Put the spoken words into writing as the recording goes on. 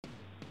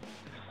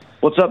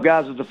What's up,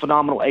 guys? It's the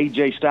phenomenal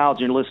AJ Styles,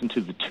 and you're listening to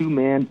the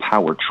Two-Man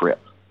Power Trip.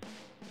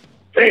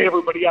 Hey,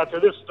 everybody out there.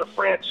 This is the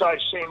franchise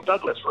Shane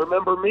Douglas.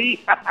 Remember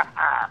me?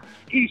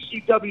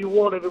 ECW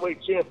World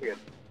Heavyweight Champion.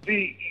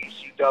 The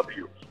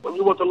ECW. When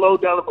you want the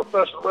lowdown of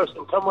professional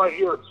wrestling, come right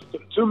here to the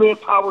Two-Man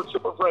Power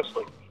Trip of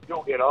Wrestling.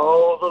 You'll get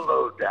all the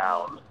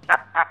lowdown.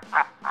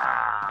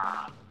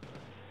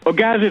 Well,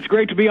 guys, it's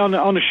great to be on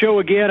the show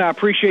again. I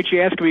appreciate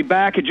you asking me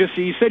back.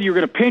 You said you were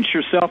going to pinch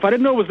yourself. I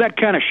didn't know it was that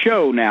kind of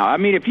show now. I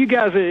mean, if you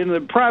guys are in the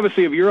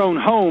privacy of your own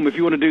home, if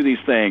you want to do these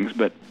things,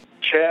 but...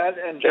 Chad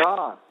and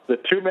John, the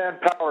Two-Man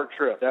Power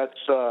Trip. That's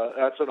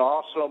an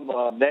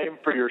awesome name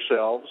for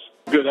yourselves.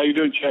 Good. How you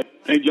doing, Chad?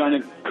 Hey,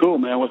 Johnny. Cool,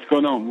 man. What's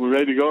going on? We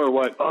ready to go or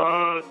what?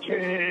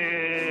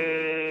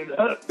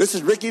 This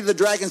is Ricky the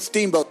Dragon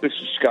Steamboat. This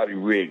is Scotty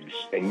Riggs,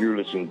 and you're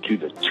listening to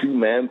the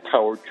Two-Man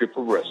Power Trip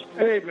of Wrestling.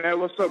 Hey, man.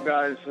 What's up,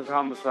 guys? This is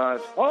Homicide.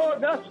 Oh,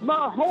 that's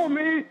my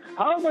homie,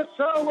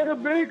 Homicide with a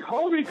big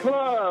homie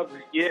club.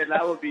 Yeah,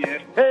 that would be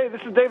it. Hey,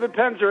 this is David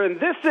Penzer, and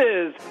this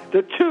is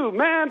the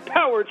Two-Man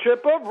Power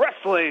Trip of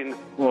Wrestling.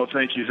 Well,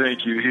 thank you.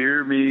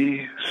 Hear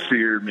me,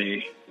 fear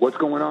me. What's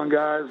going on,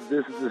 guys?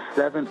 This is the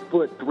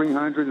 7-foot,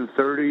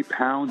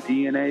 330-pound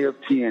DNA of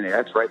TNA.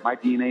 That's right, my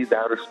DNA is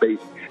outer space.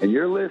 And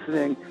you're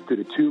listening to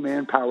the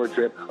Two-Man Power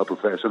Trip of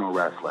professional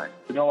wrestling.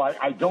 You know,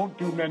 I don't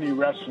do many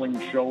wrestling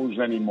shows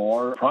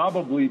anymore,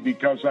 probably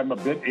because I'm a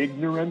bit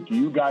ignorant.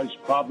 You guys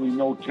probably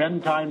know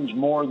 10 times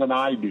more than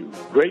I do.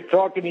 Great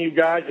talking to you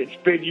guys. It's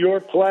been your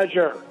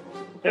pleasure.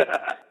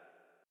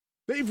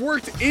 They've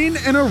worked in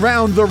and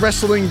around the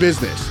wrestling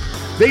business.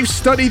 They've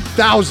studied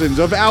thousands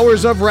of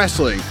hours of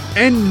wrestling,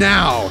 and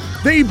now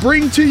they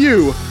bring to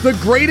you the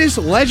greatest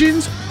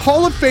legends,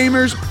 Hall of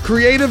Famers,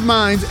 creative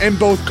minds, and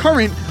both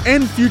current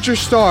and future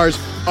stars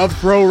of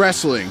pro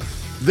wrestling.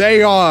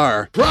 They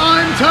are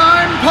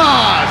Primetime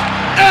Paz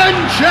and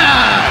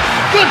Chad,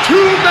 the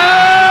Two-Man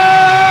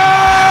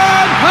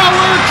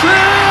Power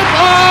Trip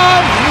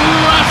of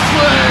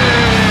Wrestling.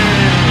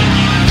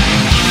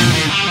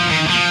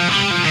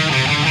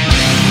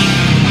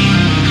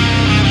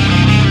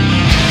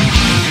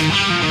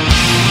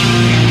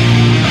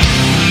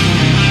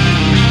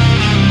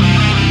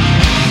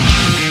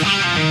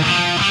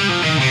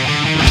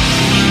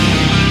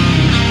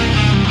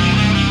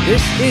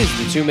 This is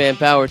the Two-Man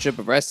Power Trip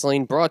of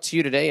Wrestling, brought to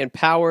you today and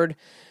powered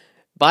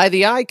by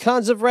the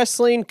Icons of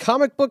Wrestling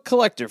Comic Book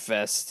Collector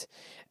Fest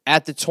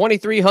at the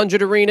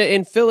 2300 Arena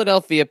in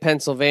Philadelphia,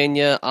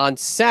 Pennsylvania on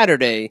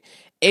Saturday,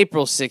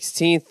 April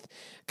 16th.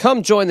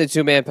 Come join the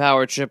Two-Man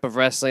Power Trip of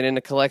Wrestling in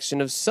a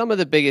collection of some of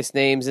the biggest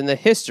names in the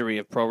history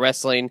of pro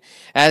wrestling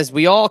as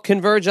we all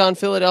converge on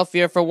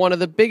Philadelphia for one of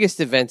the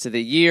biggest events of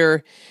the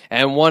year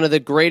and one of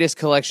the greatest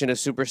collection of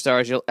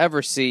superstars you'll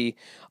ever see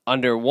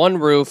under one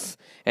roof.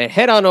 And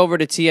head on over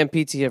to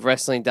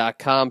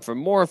tmptofwrestling.com for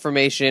more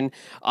information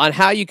on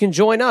how you can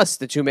join us,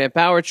 the Two-Man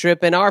Power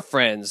Trip, and our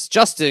friends,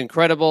 Justin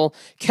Incredible,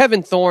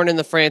 Kevin Thorne, and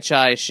the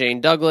franchise,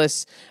 Shane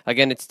Douglas.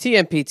 Again, it's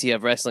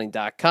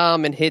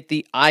tmptofwrestling.com, and hit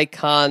the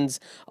Icons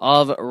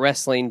of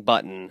Wrestling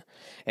button.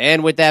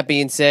 And with that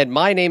being said,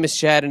 my name is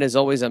Chad, and as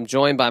always, I'm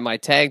joined by my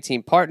tag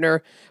team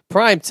partner,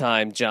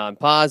 Primetime John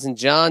Paz. And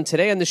John,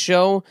 today on the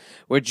show,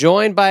 we're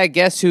joined by a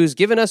guest who's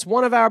given us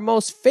one of our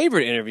most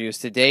favorite interviews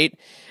to date,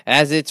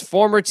 as it's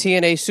former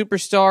TNA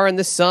superstar and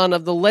the son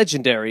of the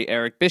legendary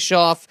Eric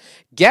Bischoff.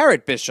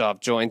 Garrett Bischoff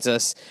joins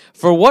us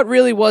for what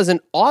really was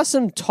an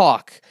awesome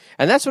talk.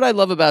 And that's what I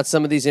love about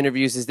some of these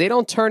interviews, is they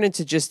don't turn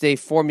into just a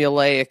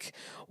formulaic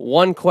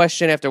one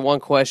question after one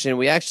question.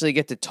 We actually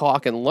get to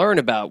talk and learn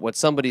about what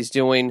somebody's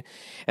doing.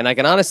 And I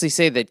can honestly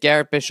say that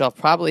Garrett Bischoff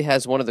probably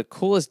has one of the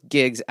coolest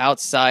gigs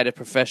outside of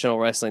professional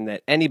wrestling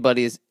that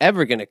anybody is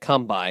ever going to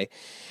come by.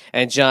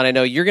 And John, I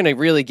know you're going to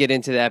really get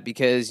into that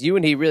because you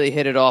and he really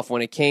hit it off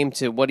when it came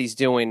to what he's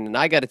doing. And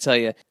I got to tell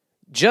you,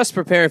 just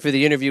preparing for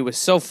the interview was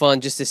so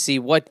fun, just to see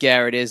what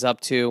Garrett is up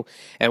to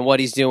and what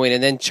he's doing,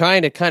 and then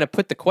trying to kind of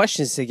put the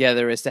questions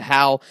together as to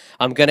how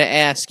I'm going to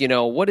ask,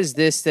 what is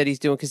this that he's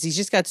doing? Because he's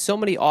just got so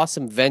many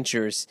awesome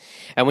ventures.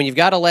 And when you've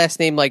got a last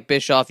name like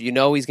Bischoff, he's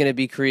going to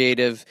be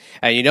creative,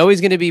 and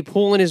he's going to be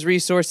pooling his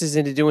resources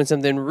into doing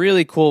something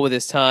really cool with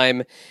his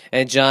time.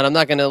 And John, I'm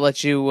not going to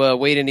let you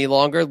wait any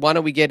longer. Why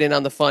don't we get in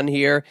on the fun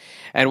here?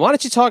 And why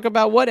don't you talk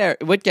about what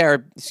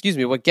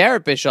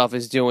Garrett Bischoff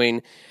is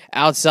doing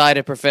outside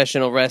of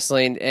professional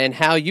wrestling, and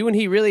how you and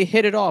he really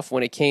hit it off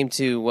when it came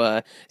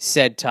to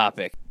said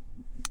topic.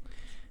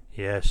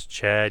 Yes,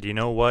 Chad, you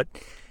know what?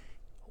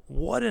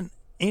 What an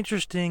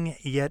interesting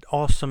yet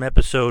awesome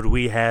episode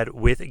we had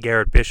with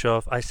Garrett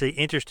Bischoff. I say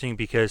interesting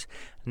because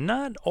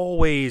not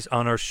always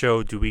on our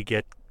show do we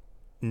get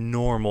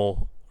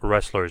normal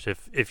wrestlers,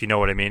 if you know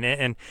what I mean.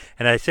 And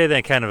I say that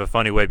in kind of a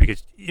funny way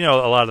because, a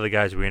lot of the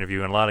guys we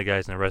interview and a lot of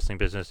guys in the wrestling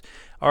business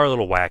are a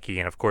little wacky,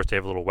 and of course they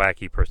have a little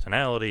wacky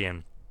personality,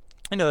 and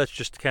I know that's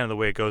just kind of the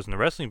way it goes in the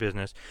wrestling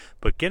business,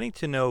 but getting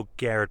to know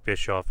Garrett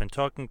Bischoff and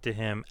talking to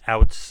him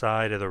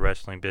outside of the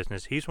wrestling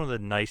business, he's one of the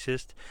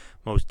nicest,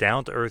 most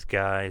down-to-earth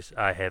guys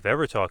I have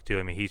ever talked to.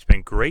 I mean, he's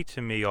been great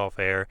to me off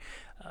air.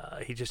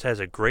 He just has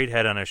a great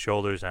head on his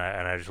shoulders,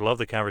 and I just love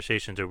the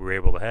conversations that we were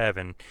able to have.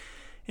 And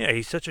yeah,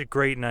 he's such a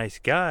great, nice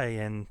guy,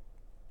 and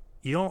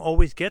you don't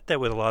always get that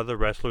with a lot of the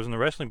wrestlers in the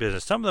wrestling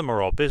business. Some of them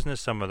are all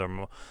business. Some of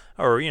them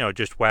are,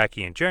 just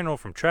wacky in general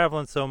from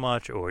traveling so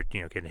much or,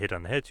 getting hit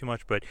on the head too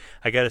much. But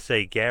I got to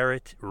say,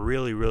 Garrett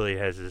really, really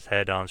has his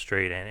head on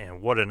straight,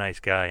 and what a nice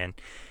guy. And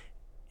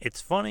it's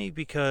funny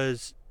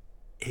because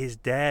his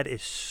dad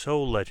is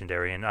so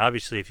legendary. And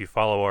obviously, if you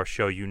follow our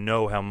show, you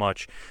know how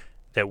much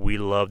that we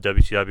love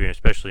WCW, and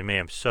especially me.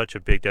 I'm such a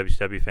big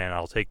WCW fan.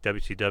 I'll take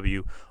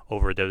WCW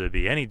over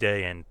WWE any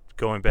day. And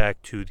going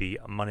back to the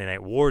Monday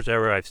Night Wars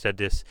era, I've said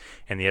this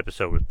in the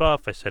episode with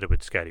Buff. I said it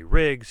with Scotty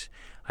Riggs.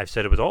 I've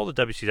said it with all the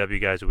WCW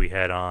guys that we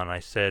had on. I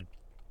said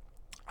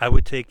I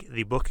would take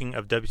the booking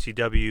of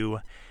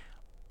WCW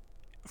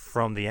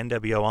from the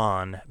NWO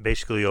on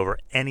basically over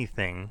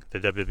anything the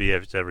WWE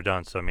has ever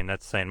done. So, I mean,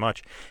 that's saying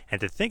much. And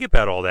to think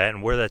about all that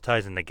and where that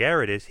ties into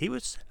Garrett is, he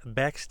was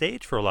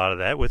backstage for a lot of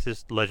that with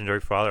his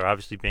legendary father,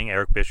 obviously being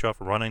Eric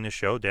Bischoff, running the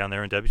show down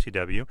there in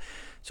WCW.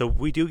 So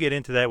we do get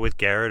into that with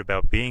Garrett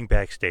about being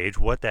backstage,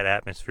 what that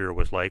atmosphere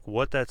was like,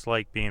 what that's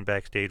like being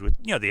backstage with,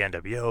 the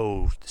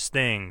NWO, the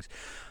Stings,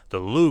 the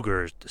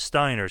Lugers, the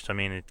Steiners. I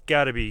mean, it's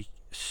got to be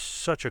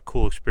such a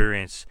cool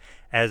experience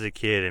as a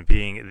kid and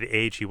being the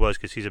age he was,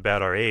 because he's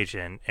about our age,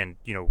 and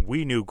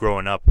we knew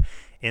growing up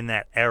in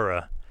that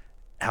era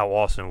how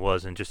awesome it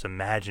was, and just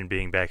imagine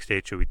being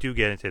backstage. So we do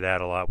get into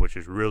that a lot, which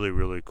is really,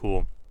 really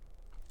cool.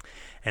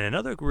 And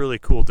another really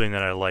cool thing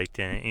that I liked,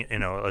 and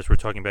as we're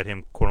talking about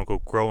him, quote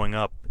unquote, growing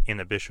up in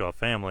the Bischoff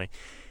family,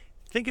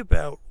 think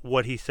about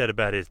what he said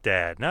about his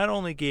dad. Not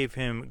only gave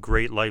him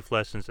great life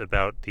lessons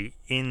about the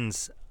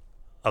ins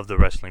of the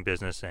wrestling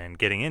business and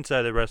getting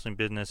inside the wrestling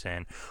business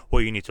and what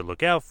you need to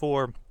look out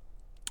for,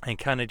 and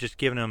kind of just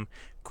giving him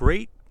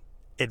great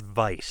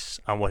advice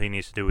on what he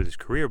needs to do with his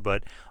career.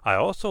 But I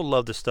also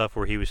love the stuff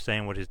where he was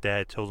saying what his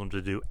dad told him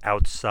to do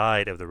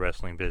outside of the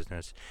wrestling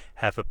business.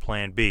 Have a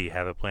plan B,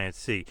 have a plan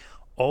C.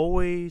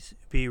 Always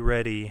be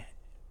ready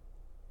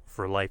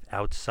for life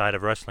outside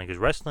of wrestling, because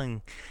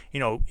wrestling,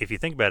 if you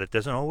think about it,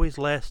 doesn't always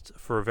last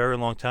for a very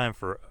long time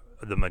for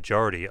the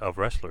majority of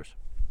wrestlers.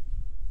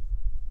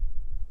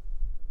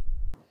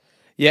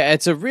 Yeah,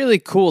 it's a really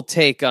cool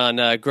take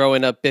on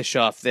growing up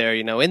Bischoff there,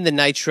 in the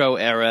Nitro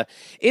era,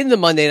 in the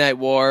Monday Night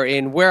War,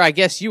 in where I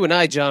guess you and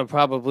I, John,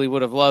 probably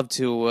would have loved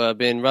to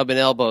been rubbing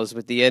elbows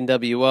with the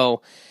NWO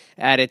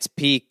at its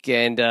peak.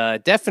 And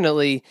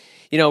definitely,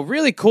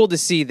 really cool to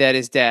see that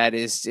his dad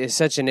is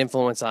such an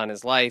influence on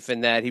his life,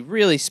 and that he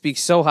really speaks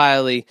so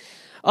highly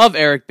of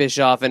Eric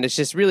Bischoff, and it's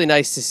just really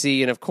nice to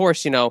see. And of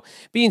course,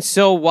 being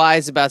so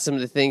wise about some of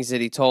the things that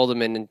he told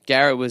him, and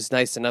Garrett was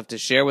nice enough to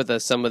share with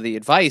us some of the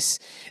advice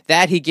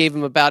that he gave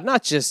him about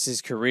not just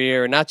his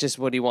career, not just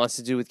what he wants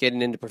to do with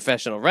getting into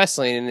professional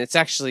wrestling. And it's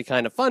actually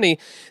kind of funny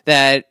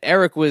that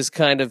Eric was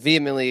kind of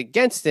vehemently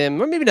against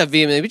him, or maybe not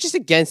vehemently, but just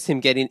against him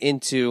getting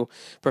into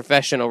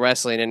professional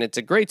wrestling. And it's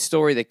a great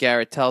story that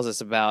Garrett tells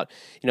us about,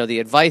 the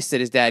advice that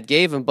his dad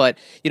gave him. But,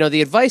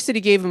 the advice that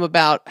he gave him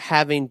about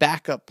having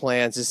backup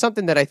plans is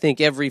something that I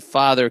think every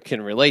father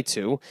can relate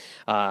to.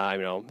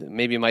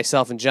 Maybe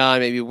myself and John,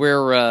 maybe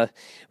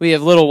we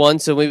have little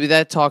ones, so maybe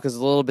that talk is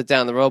a little bit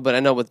down the road. But I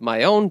know with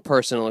my own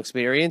personal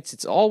experience,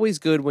 it's always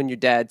good when your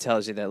dad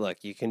tells you that,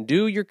 look, you can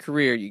do your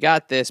career, you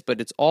got this,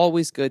 but it's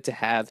always good to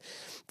have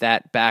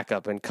that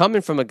backup. And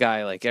coming from a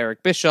guy like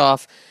Eric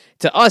Bischoff,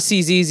 to us,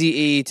 he's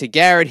Eazy-E. To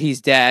Garrett,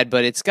 he's Dad.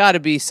 But it's got to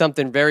be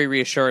something very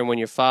reassuring when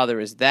your father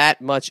is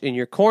that much in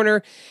your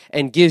corner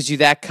and gives you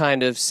that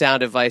kind of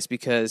sound advice,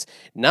 because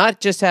not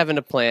just having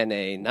a plan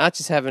A, not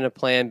just having a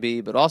plan B,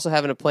 but also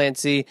having a plan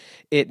C,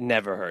 it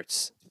never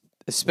hurts.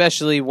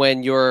 Especially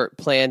when your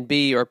plan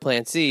B or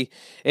plan C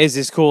is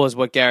as cool as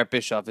what Garrett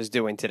Bischoff is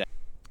doing today.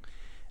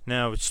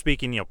 Now,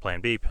 speaking,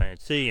 plan B, plan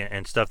C,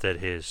 and stuff that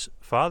his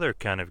father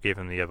kind of gave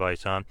him the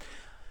advice on,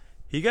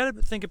 you got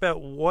to think about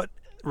what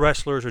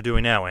wrestlers are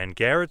doing now, and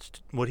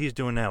what he's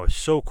doing now is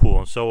so cool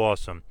and so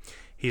awesome.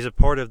 He's a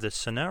part of the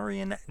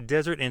Cenarian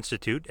Desert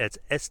Institute. That's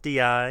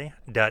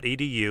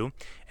sdi.edu,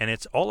 and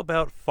it's all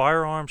about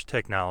firearms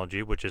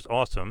technology, which is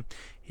awesome.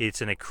 It's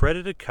an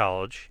accredited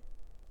college,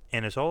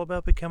 and it's all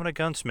about becoming a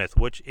gunsmith,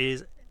 which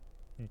is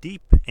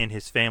deep in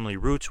his family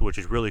roots, which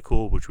is really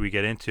cool, which we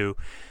get into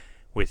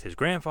with his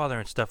grandfather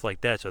and stuff like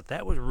that. So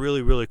that was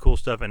really, really cool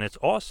stuff, and it's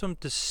awesome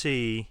to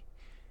see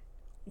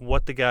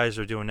what the guys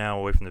are doing now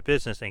away from the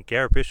business. And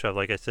Garrett Bischoff,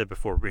 like I said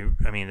before,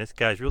 I mean, this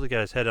guy's really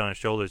got his head on his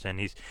shoulders, and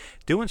he's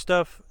doing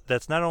stuff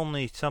that's not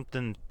only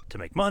something to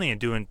make money and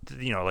doing,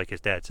 like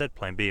his dad said,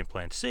 plan B and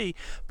plan C,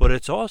 but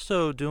it's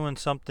also doing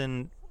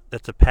something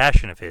a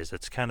passion of his.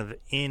 That's kind of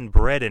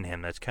inbred in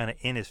him. That's kind of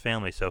in his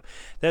family. So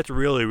that's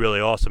really, really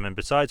awesome. And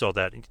besides all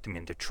that, I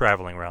mean, they're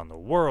traveling around the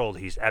world.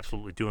 He's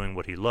absolutely doing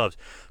what he loves.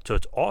 So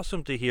it's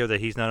awesome to hear that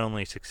he's not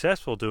only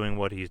successful doing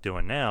what he's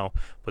doing now,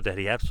 but that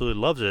he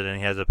absolutely loves it and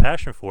he has a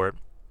passion for it.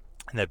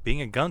 And that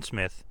being a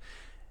gunsmith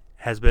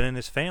has been in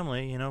his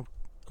family,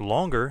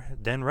 longer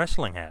than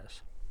wrestling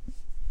has.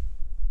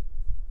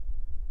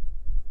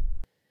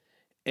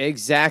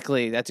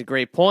 Exactly. That's a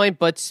great point.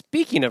 But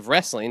speaking of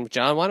wrestling,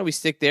 John, why don't we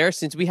stick there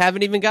since we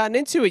haven't even gotten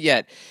into it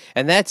yet?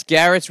 And that's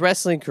Garrett's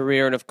wrestling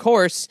career. And of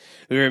course,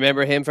 we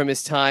remember him from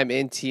his time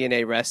in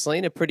TNA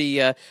wrestling. A pretty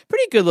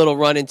good little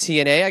run in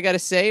TNA, I got to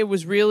say. It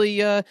was really,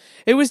 it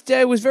was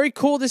very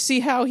cool to see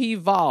how he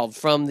evolved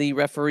from the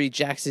referee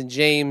Jackson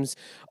James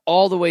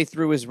all the way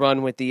through his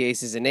run with the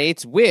Aces and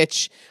Eights,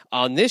 which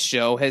on this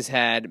show has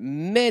had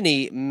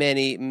many,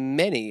 many,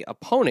 many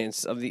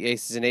opponents of the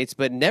Aces and Eights,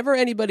 but never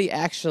anybody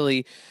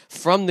actually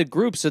from the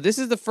group. So this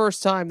is the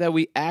first time that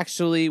we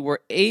actually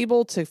were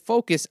able to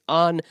focus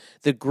on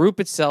the group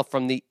itself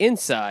from the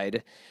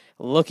inside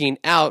looking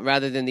out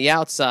rather than the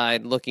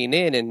outside looking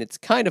in. And it's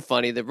kind of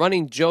funny. The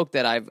running joke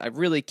that I've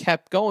really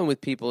kept going with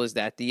people is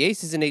that the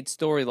Aces and Eights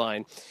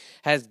storyline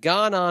has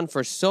gone on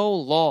for so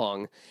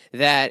long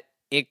that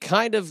it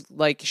kind of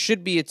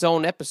should be its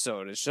own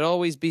episode. It should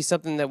always be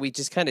something that we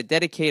just kind of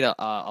dedicate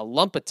a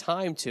lump of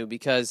time to,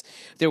 because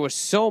there was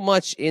so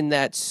much in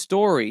that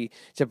story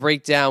to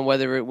break down,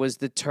 whether it was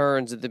the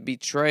turns or the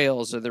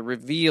betrayals or the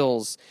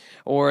reveals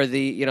or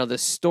the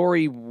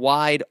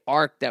story-wide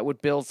arc that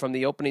would build from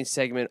the opening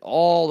segment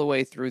all the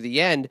way through the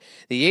end.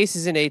 The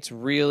Aces and Eights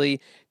really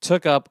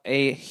took up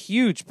a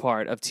huge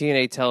part of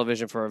TNA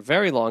television for a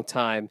very long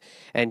time,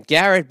 and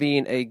Garrett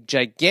being a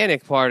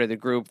gigantic part of the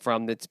group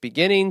from its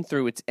beginning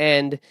through its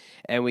end,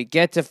 and we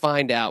get to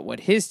find out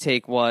what his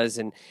take was,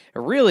 and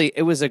really,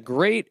 it was a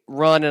great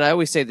run. And I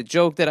always say the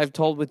joke that I've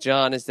told with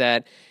John is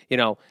that,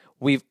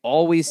 we've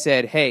always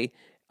said, hey,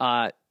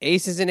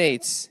 Aces and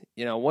Eights,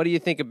 what do you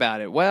think about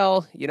it?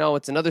 Well,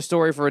 it's another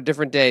story for a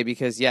different day,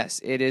 because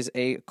yes, it is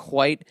a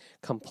quite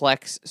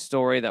complex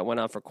story that went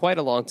on for quite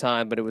a long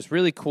time, but it was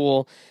really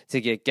cool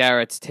to get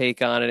Garrett's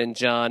take on it. And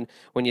John,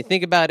 when you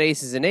think about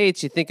Aces and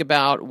Eights, you think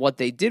about what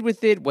they did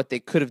with it, what they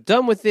could have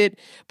done with it,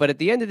 but at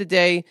the end of the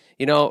day,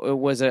 it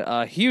was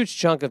a huge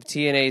chunk of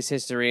TNA's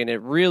history, and it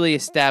really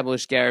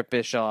established Garrett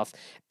Bischoff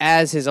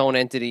as his own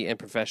entity in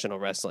professional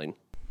wrestling.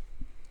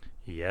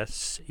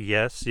 Yes.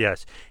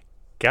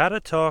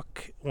 Gotta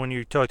talk, when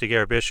you talk to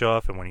Garrett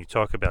Bischoff and when you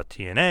talk about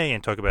TNA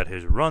and talk about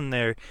his run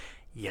there,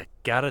 you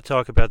gotta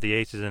talk about the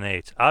Aces and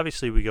Eights.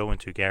 Obviously, we go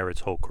into Garrett's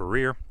whole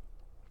career.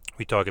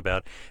 We talk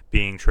about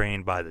being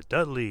trained by the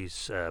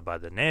Dudleys, by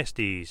the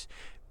Nasties,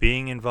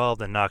 being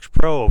involved in Nox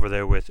Pro over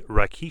there with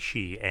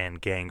Rikishi and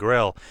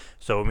Gangrel.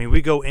 So,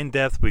 we go in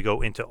depth. We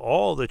go into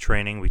all the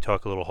training. We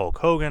talk a little Hulk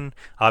Hogan.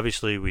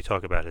 Obviously, we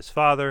talk about his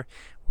father.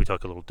 We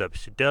talk a little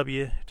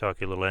WCW,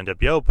 talk a little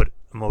NWO, but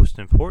most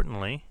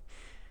importantly,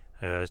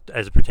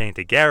 as it pertains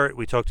to Garrett,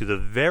 we talked to the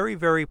very,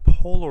 very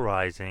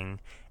polarizing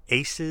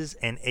Aces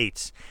and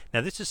Eights.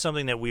 Now, this is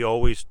something that we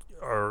always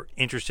are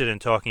interested in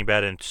talking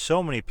about, and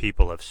so many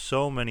people have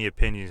so many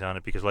opinions on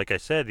it because, like I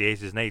said, the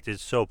Aces and Eights is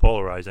so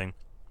polarizing.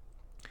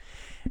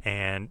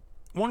 And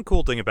one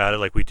cool thing about it,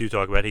 like we do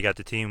talk about, he got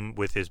to team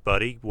with his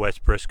buddy, Wes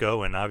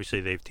Briscoe, and obviously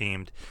they've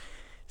teamed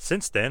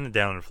since then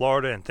down in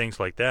Florida and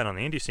things like that on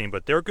the indie scene,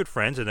 but they're good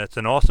friends, and that's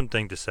an awesome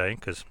thing to say,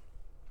 because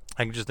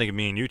I can just think of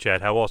me and you,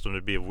 Chad, how awesome it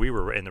would be if we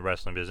were in the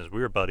wrestling business.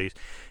 We were buddies,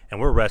 and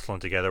we're wrestling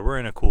together. We're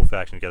in a cool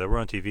faction together. We're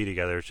on TV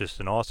together. It's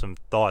just an awesome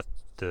thought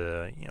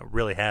to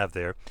really have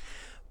there.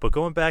 But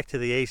going back to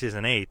the Aces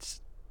and Eights,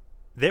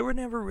 they were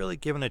never really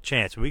given a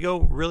chance. We go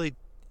really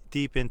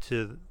deep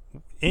into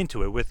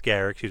it with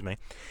Garrett,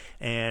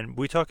 and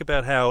we talk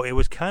about how it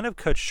was kind of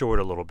cut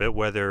short a little bit,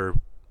 whether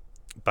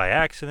by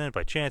accident,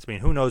 by chance.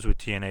 Who knows with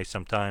TNA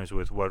sometimes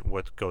with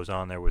what goes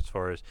on there as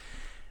far as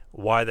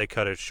why they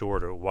cut it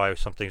short or why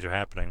some things are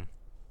happening.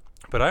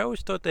 But I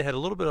always thought they had a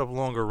little bit of a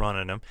longer run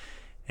in them,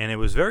 and it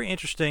was very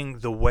interesting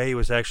the way it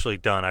was actually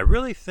done. I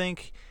really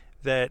think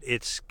that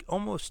it's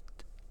almost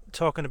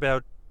talking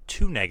about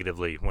too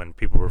negatively when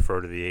people refer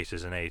to the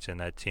Aces and Eights in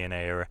that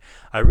TNA era.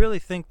 I really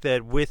think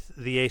that with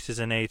the Aces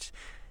and Eights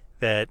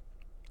that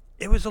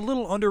it was a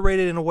little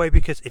underrated in a way,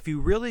 because if you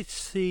really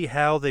see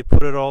how they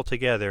put it all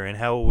together and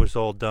how it was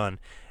all done,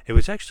 it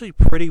was actually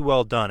pretty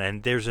well done.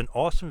 And there's an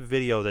awesome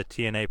video that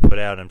TNA put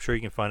out, I'm sure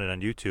you can find it on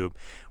YouTube,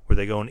 where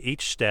they go in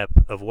each step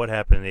of what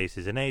happened in the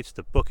Aces and Eights,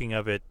 the booking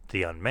of it,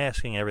 the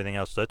unmasking, everything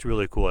else. So that's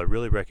really cool. I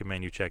really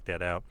recommend you check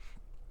that out.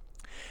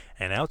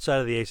 And outside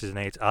of the Aces and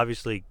Eights,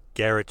 obviously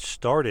Garrett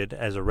started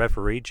as a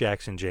referee,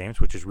 Jackson James,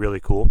 which is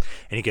really cool.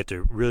 And you get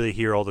to really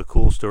hear all the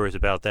cool stories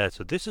about that.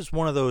 So this is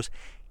one of those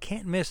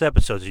can't-miss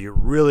episodes that you're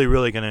really,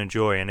 really going to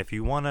enjoy. And if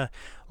you want to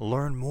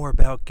learn more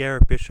about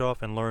Garrett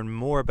Bischoff and learn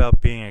more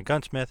about being a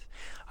gunsmith,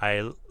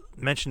 I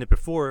mentioned it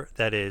before,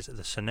 that is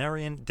the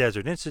Cenarian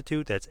Desert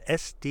Institute. That's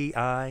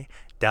SDI.edu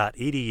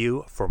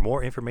for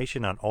more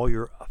information on all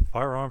your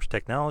firearms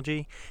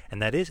technology.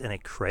 And that is an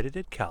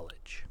accredited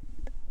college.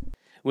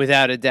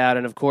 Without a doubt.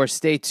 And, of course,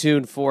 stay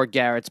tuned for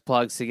Garrett's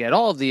plugs to get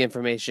all of the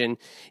information,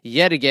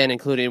 yet again,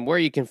 including where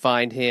you can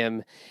find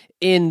him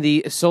in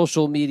the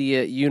social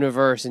media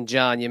universe. And,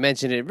 John, you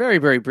mentioned it very,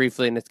 very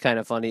briefly, and it's kind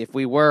of funny. If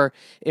we were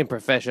in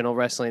professional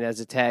wrestling as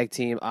a tag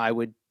team, I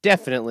would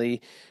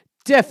definitely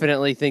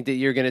think that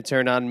you're going to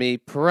turn on me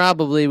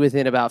probably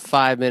within about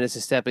 5 minutes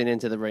of stepping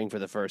into the ring for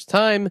the first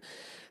time.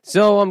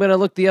 So I'm going to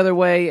look the other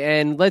way,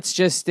 and let's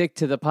just stick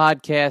to the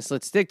podcast.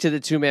 Let's stick to the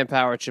two-man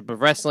power trip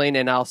of wrestling,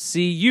 and I'll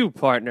see you,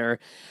 partner,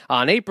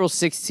 on April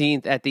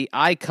 16th at the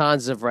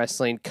Icons of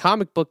Wrestling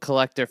Comic Book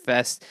Collector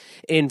Fest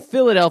in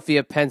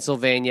Philadelphia,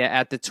 Pennsylvania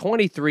at the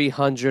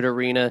 2300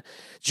 Arena.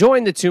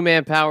 Join the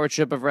two-man power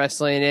trip of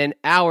wrestling and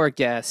our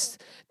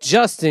guest,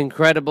 just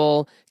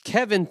incredible,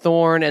 Kevin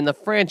Thorn and the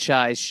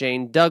franchise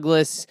Shane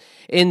Douglas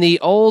in the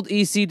old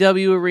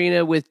ECW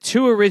arena with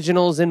 2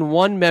 originals and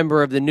 1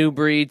 member of the New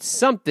Breed.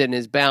 Something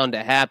is bound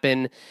to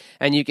happen,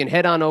 and you can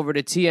head on over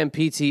to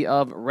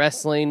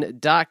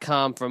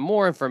tmptofwrestling.com for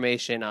more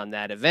information on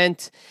that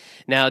event.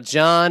 Now,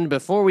 John,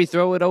 before we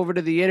throw it over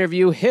to the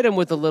interview, hit him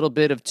with a little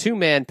bit of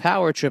two-man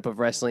power trip of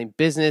wrestling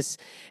business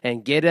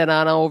and get it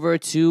on over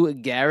to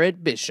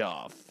Garrett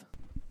Bischoff.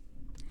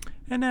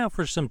 And now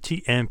for some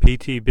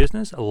TMPT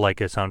business.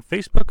 Like us on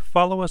Facebook,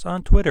 follow us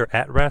on Twitter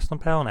at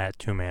WrestlingPal and at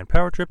Two Man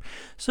Power Trip.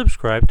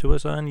 Subscribe to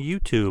us on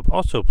YouTube.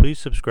 Also, please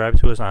subscribe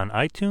to us on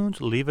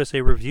iTunes. Leave us a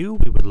review.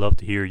 We would love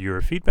to hear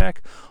your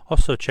feedback.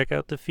 Also, check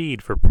out the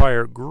feed for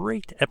prior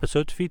great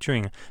episodes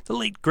featuring the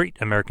late great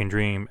American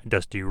Dream,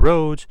 Dusty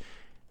Rhodes,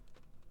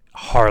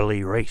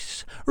 Harley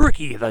Race,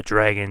 Ricky the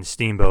Dragon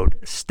Steamboat,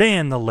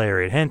 Stan the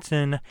Lariat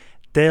Henson,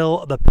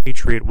 Dale the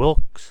Patriot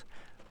Wilkes,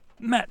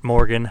 Matt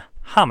Morgan,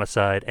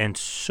 Homicide, and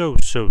so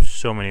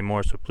many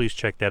more, so please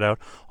check that out.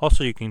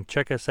 Also, you can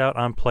check us out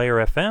on Player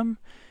FM,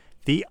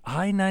 the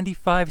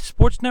I-95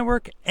 Sports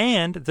Network,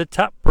 and the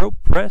Top Rope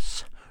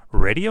Press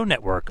Radio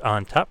Network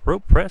on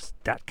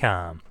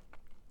topropepress.com.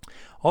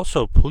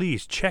 Also,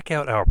 please check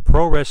out our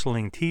Pro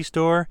Wrestling Tee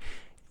store.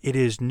 It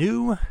is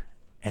new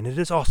and it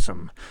is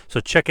awesome. So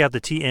check out the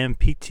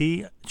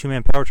TMPT,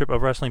 Two-Man Power Trip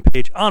of Wrestling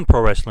page on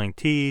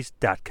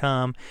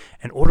ProWrestlingTees.com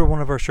and order one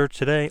of our shirts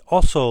today.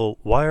 Also,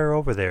 while you're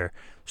over there,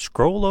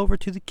 scroll over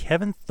to the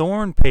Kevin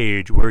Thorn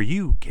page where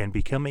you can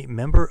become a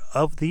member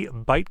of the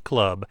Bite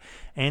Club.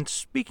 And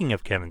speaking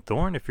of Kevin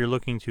Thorn, if you're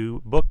looking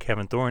to book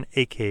Kevin Thorn,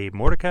 a.k.a.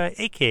 Mordecai,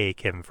 a.k.a.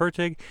 Kevin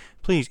Fertig,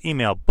 please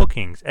email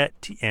bookings at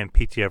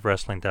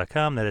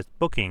tmptofwrestling.com. That is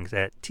bookings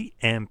at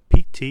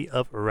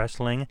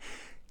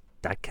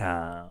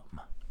tmptofwrestling.com.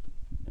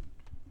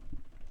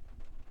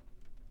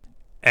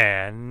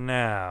 And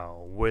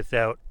now,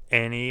 without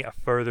any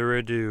further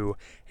ado,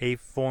 a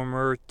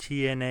former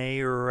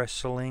TNA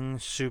wrestling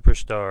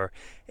superstar,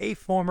 a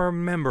former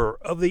member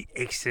of the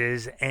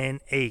Aces and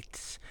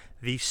Eights,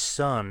 the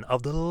son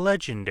of the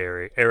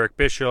legendary Eric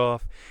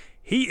Bischoff,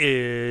 he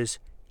is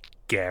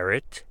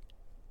Garrett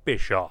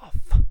Bischoff.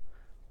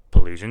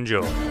 Please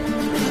enjoy.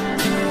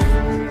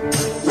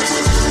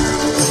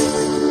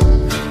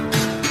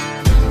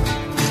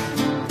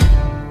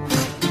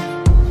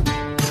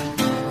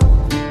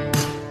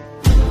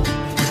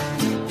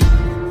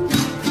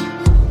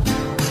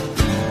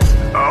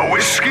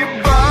 Whiskey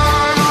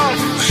bottle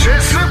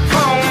sits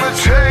upon the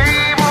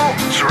table,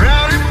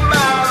 surrounded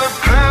by the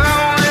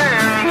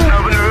pounding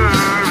of a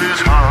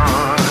nervous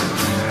heart.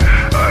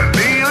 A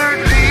dealer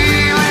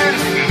dealing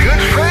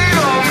good fate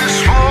or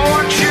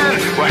misfortune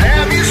will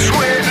have you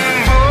sweating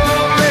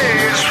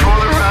bullets for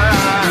the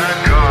right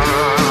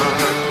card.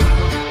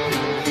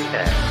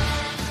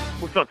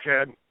 What's up,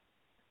 Chad?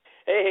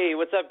 Hey,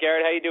 what's up,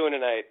 Garrett? How you doing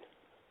tonight?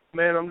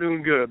 Man, I'm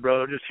doing good,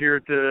 brother. Just here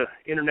at the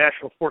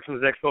International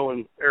Sportsman's Expo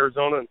in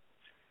Arizona, and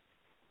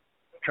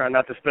trying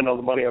not to spend all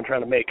the money I'm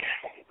trying to make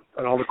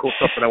on all the cool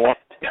stuff that I want.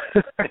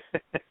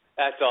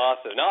 That's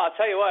awesome. No, I'll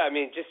tell you what. I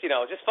mean, just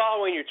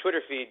following your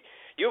Twitter feed,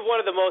 you have one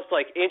of the most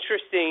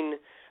interesting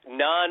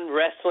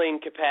non-wrestling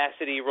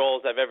capacity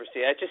roles I've ever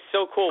seen. It's just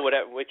so cool what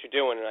you're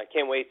doing, and I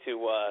can't wait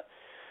to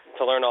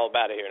learn all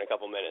about it here in a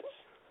couple minutes.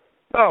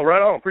 Oh,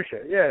 right on.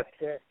 Appreciate it. Yeah.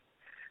 It's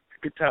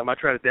a good time. I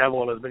try to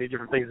dabble in as many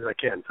different things as I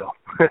can. So.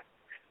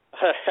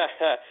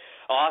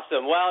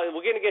 Awesome. Well,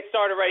 we're going to get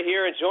started right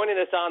here, and joining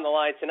us on the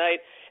line tonight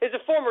is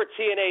a former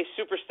TNA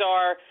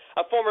superstar,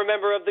 a former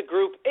member of the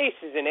group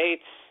Aces and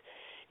Eights.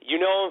 You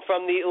know him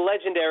from the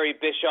legendary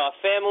Bischoff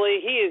family.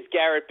 He is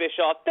Garrett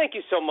Bischoff. Thank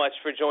you so much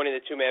for joining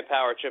the Two-Man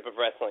Power Trip of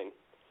Wrestling.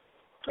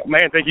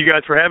 Man, thank you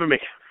guys for having me.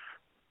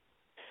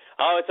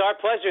 Oh, it's our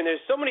pleasure, and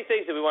there's so many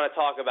things that we want to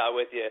talk about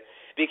with you,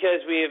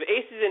 because we have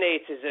Aces and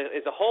Eights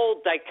is a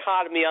whole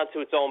dichotomy unto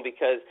its own,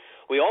 because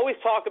we always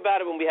talk about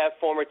it when we have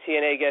former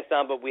TNA guests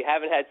on, but we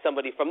haven't had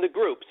somebody from the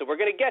group. So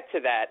we're going to get to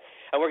that,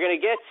 and we're going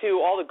to get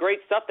to all the great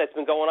stuff that's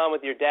been going on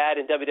with your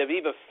dad in WWE.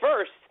 But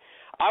first,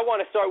 I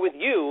want to start with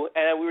you,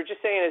 and we were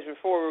just saying this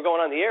before we were going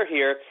on the air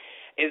here,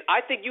 is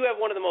I think you have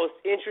one of the most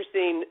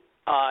interesting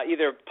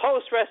either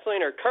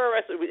post-wrestling or current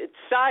wrestling,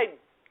 side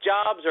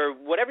jobs or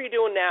whatever you're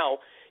doing now.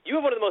 you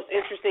have one of the most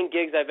interesting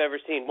gigs I've ever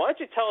seen. Why don't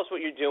you tell us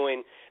what you're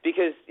doing?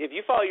 Because if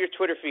you follow your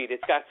Twitter feed,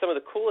 it's got some of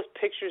the coolest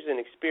pictures and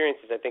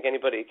experiences I think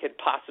anybody could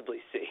possibly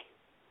see.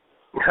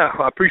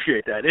 I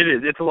appreciate that. It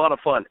is. It's a lot of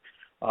fun.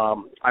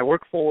 I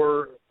work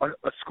for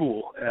a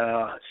school,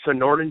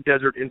 Sonoran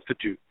Desert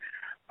Institute,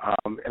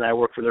 and I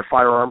work for their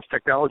firearms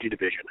technology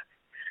division.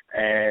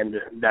 And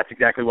that's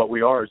exactly what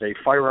we are, is a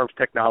firearms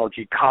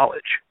technology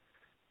college.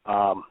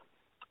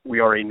 We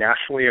are a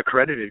nationally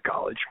accredited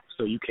college,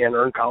 so you can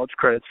earn college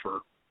credits for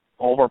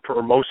all of our,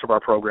 or most of our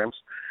programs.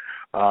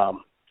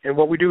 And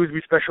what we do is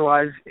we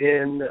specialize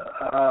in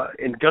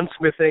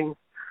gunsmithing,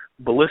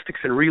 ballistics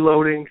and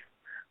reloading.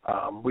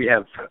 We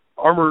have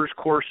armorers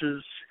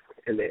courses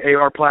in the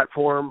AR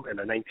platform and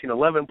a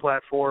 1911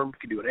 platform. You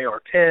can do an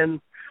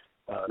AR-10,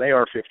 an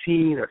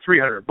AR-15, a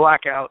 300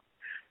 blackout.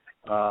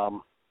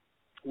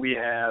 We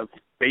have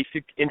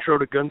basic intro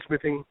to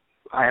gunsmithing.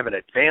 I have an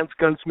advanced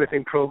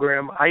gunsmithing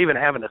program. I even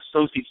have an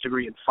associate's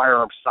degree in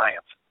firearms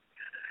science.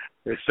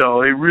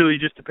 So it really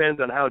just depends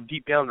on how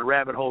deep down the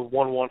rabbit hole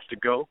one wants to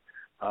go.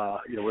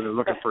 Whether they're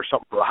looking for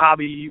something for a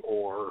hobby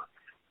or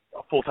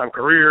a full-time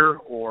career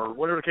or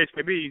whatever the case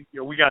may be,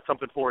 we got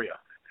something for you.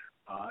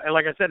 And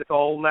like I said, it's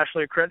all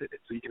nationally accredited,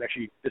 so you can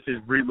this is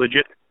really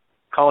legit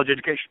college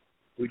education.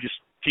 We just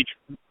teach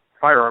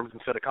firearms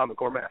instead of Common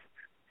Core math.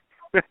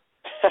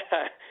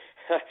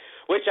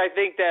 Which I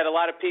think that a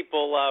lot of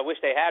people wish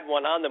they had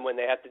one on them when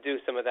they have to do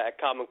some of that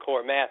Common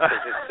Core math,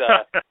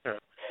 because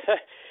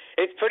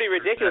it's pretty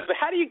ridiculous. But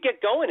how do you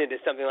get going into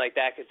something like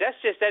that? Because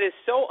that is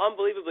so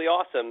unbelievably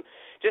awesome.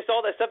 Just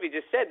all that stuff you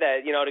just said,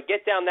 that, to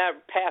get down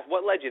that path,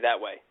 what led you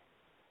that way?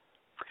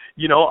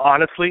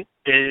 Honestly,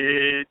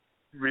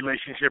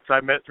 relationships I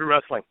met through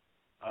wrestling.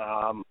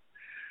 I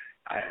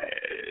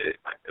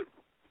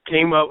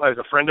came up as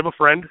a friend of a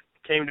friend,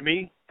 came to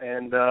me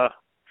and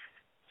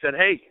said,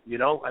 hey,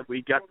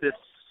 we got this.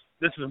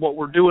 This is what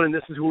we're doing, and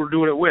this is who we're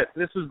doing it with.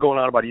 This was going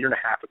on about a year and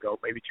a half ago,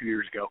 maybe 2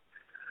 years ago.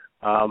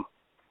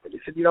 And he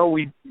said,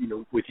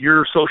 with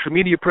your social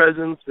media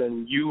presence,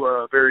 and you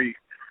are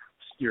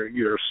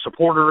you're a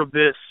supporter of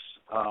this.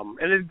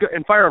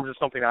 And firearms is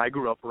something I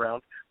grew up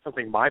around,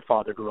 something my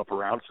father grew up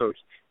around. So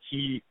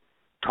he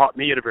taught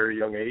me at a very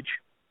young age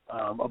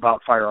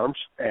about firearms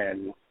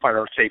and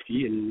firearm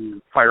safety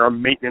and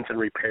firearm maintenance and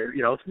repair.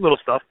 It's little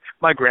stuff.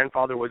 My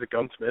grandfather was a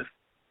gunsmith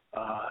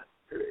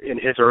in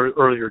his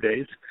earlier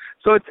days.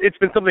 So it's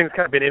been something that's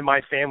kind of been in my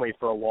family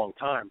for a long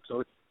time. So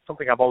it's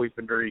something I've always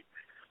been very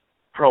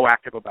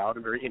proactive about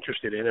and very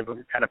interested in and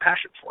kind of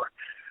passionate for.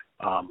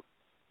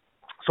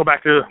 So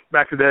back to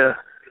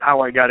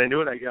how I got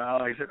into it. Like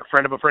I said, a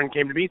friend of a friend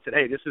came to me and said,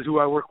 hey, this is who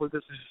I work with.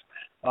 This is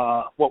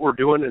what we're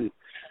doing, and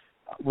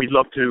we'd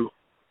love to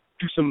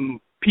do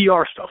some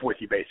PR stuff with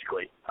you,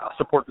 basically.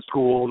 Support the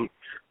school and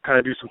kind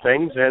of do some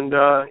things, and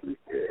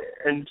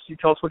you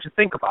tell us what you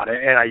think about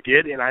it. And I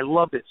did, and I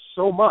loved it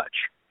so much.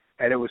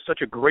 And it was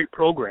such a great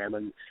program,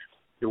 and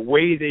the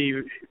way they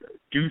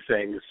do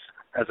things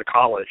as a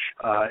college,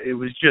 it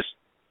was just,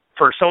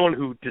 for someone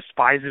who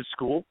despises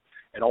school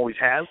and always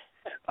has,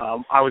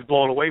 I was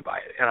blown away by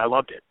it, and I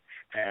loved it.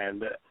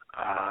 And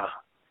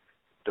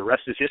the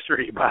rest is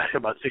history.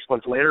 About 6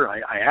 months later,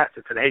 I asked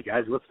and said, hey,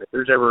 guys, listen, if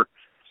there's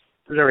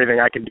anything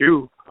I can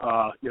do,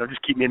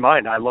 just keep me in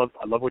mind. I love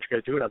what you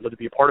guys do, and I'd love to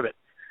be a part of it.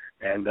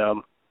 And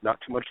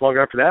not too much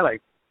longer after that, I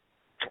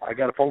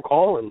got a phone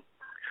call, and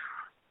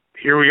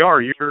here we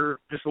are. You're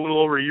just a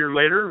little over a year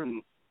later,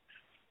 and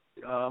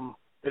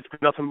it's been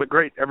nothing but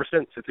great ever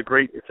since.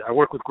 I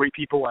work with great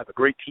people. I have a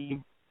great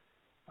team.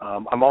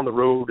 I'm on the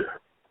road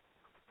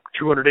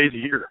 200 days a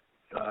year,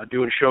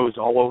 doing shows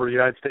all over the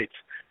United States,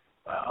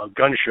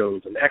 gun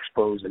shows and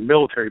expos and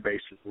military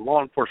bases and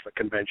law enforcement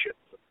conventions.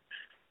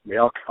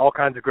 All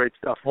kinds of great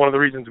stuff. One of the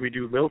reasons we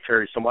do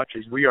military so much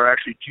is we are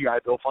actually GI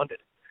Bill funded.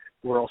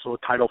 We're also a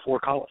Title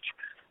IV college.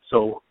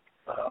 So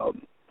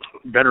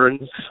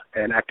veterans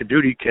and active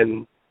duty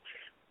can,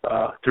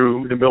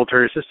 through the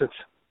military assistance,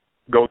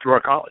 go through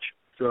our college.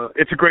 So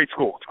it's a great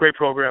school. It's a great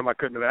program. I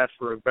couldn't have asked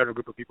for a better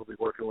group of people to be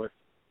working with.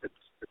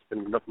 It's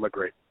been nothing but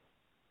great.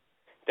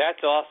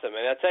 That's awesome.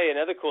 And I'll tell you,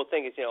 another cool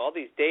thing is, all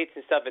these dates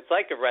and stuff, it's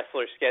like a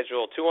wrestler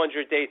schedule,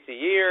 200 dates a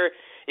year.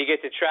 You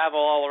get to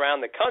travel all around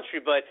the country.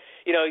 But,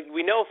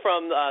 we know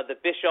from the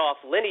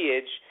Bischoff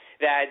lineage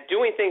that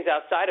doing things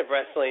outside of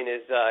wrestling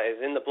is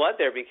in the blood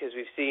there, because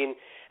we've seen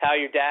how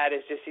your dad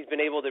he's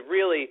been able to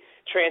really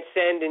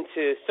transcend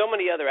into so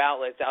many other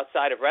outlets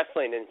outside of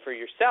wrestling. And for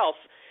yourself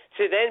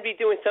to then be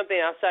doing something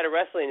outside of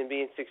wrestling and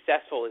being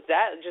successful, is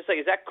that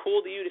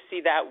cool to you to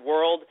see that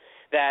world?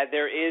 That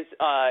there is,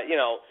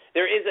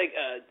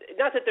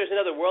 not that there's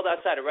another world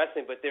outside of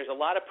wrestling, but there's a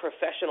lot of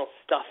professional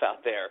stuff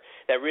out there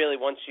that really,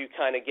 once you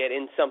kind of get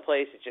in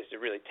someplace, it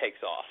really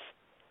takes off.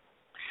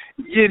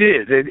 It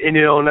is, and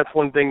that's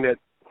one thing that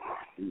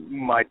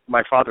my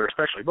father,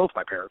 especially, both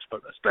my parents,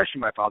 but especially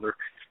my father,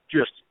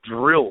 just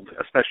drilled,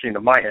 especially into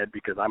my head,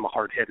 because I'm a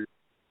hard-headed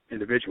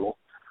individual.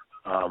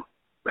 My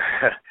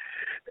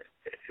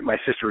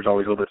sister was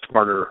always a little bit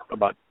smarter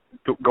about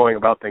going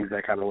about things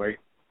that kind of way.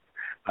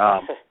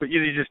 But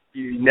you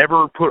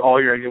never put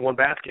all your eggs in one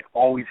basket.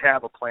 Always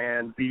have a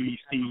plan B,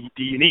 C,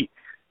 D, and E,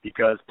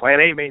 because plan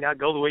A may not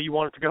go the way you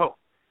want it to go.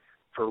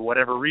 For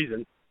whatever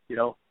reason,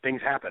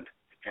 things happen,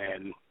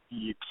 and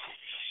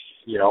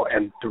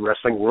and the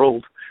wrestling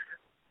world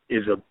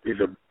is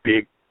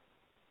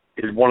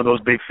one of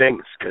those big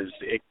things, because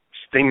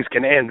things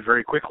can end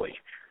very quickly,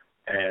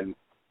 and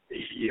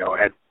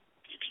and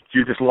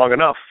you do this long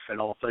enough,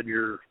 and all of a sudden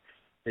you're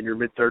in your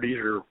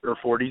mid-30s or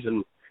 40s,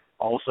 and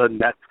all of a sudden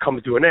that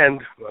comes to an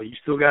end. Well, you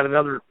still got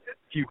another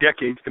few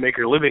decades to make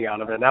your living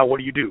out of it. Now what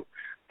do you do?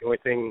 The only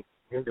thing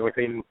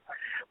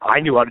I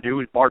knew how to do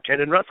was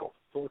bartend and wrestle.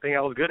 It's the only thing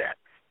I was good at.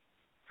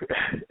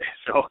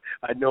 So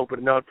I know for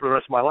the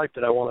rest of my life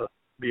that I want to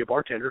be a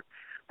bartender,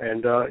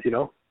 and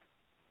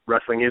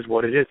wrestling is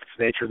what it is. It's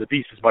the nature of the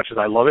beast. As much as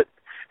I love it,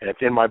 and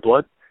it's in my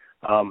blood,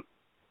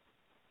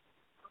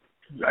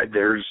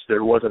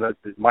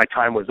 my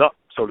time was up,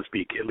 so to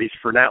speak, at least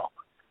for now.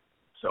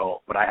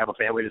 So, but I have a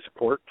family to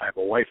support. I have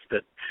a wife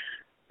that,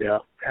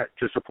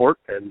 to support,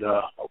 and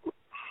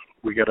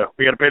we gotta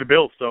pay the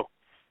bills. So,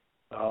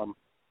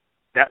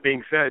 that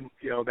being said,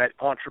 that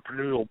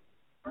entrepreneurial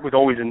was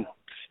always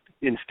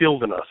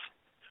instilled in us.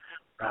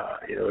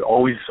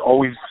 Always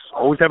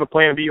have a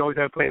plan B, always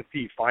have a plan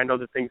C. Find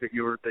other things that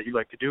you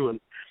like to do, and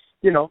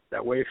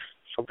that way if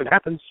something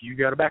happens, you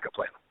got a backup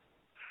plan.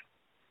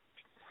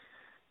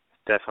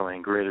 Definitely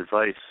great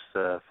advice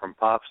from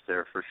Pops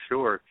there for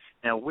sure.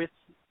 Now, with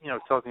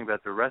talking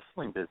about the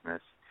wrestling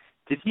business,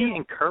 did he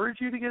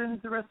encourage you to get into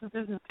the wrestling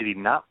business? Did he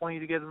not want you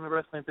to get into the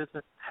wrestling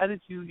business? How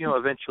did you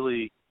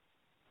eventually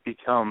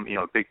become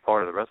a big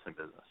part of the wrestling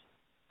business?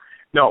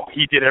 No,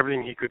 he did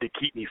everything he could to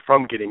keep me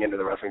from getting into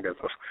the wrestling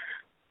business.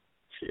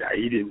 Yeah,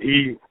 he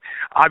didn't.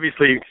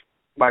 Obviously,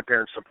 my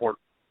parents' support,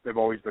 they've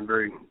always been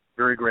very,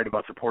 very great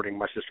about supporting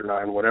my sister and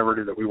I in whatever it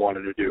is that we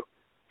wanted to do,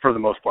 for the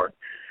most part.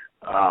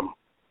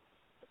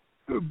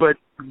 But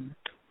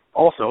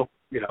also,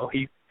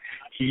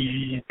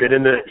 he's been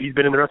in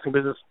the wrestling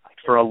business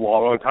for a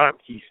long, long time.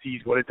 He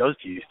sees what it does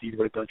to you. He sees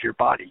what it does to your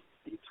body.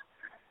 He sees,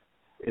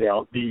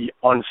 the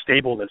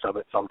unstableness of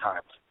it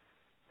sometimes.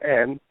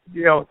 And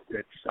that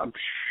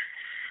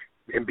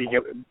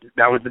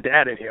was the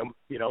dad in him,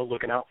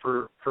 looking out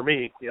for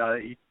me.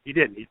 He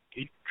did.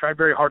 He tried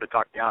very hard to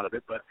talk me out of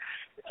it, but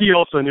he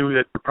also knew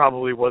that there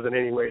probably wasn't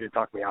any way to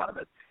talk me out of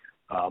it.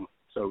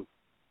 So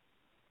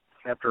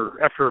after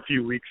a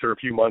few weeks or a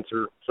few months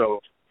or so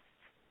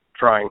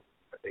trying,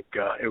 I think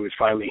it was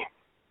finally,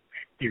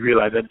 he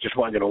realized that it just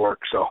wasn't going to work.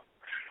 So,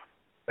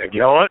 like, you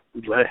know what?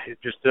 Let's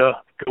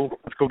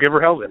go give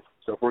her hell then.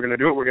 So if we're going to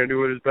do it, we're going to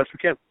do it as best we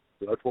can.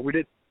 So that's what we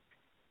did.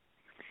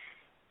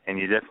 And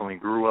you definitely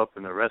grew up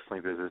in the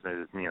wrestling business.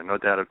 There's no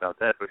doubt about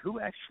that. But who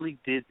actually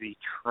did the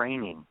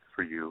training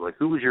for you? Like,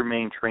 who was your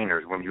main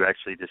trainers when you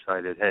actually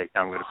decided, hey,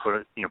 I'm going to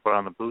put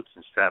on the boots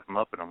and strap them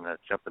up, and I'm going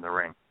to jump in the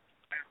ring?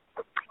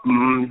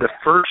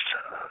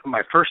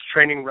 My first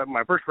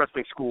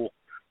wrestling school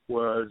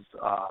was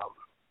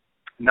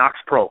Knox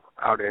Pro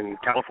out in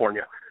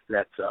California.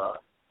 That's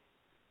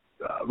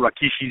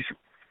Rakishi's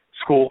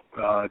school.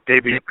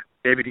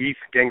 David Heath,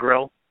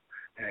 Gangrel,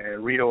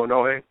 and Reno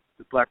Inoue,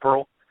 the Black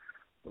Pearl.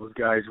 Those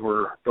guys who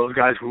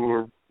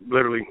were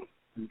literally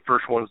the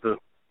first ones to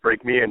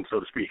break me in, so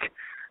to speak.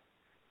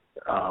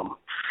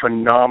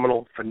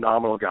 Phenomenal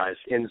guys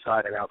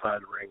inside and outside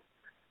of the ring.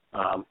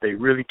 They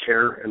really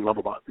care and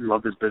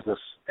love this business,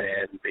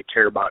 and they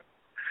care about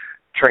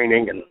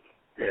training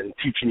and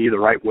teaching you the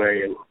right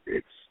way. And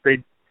it's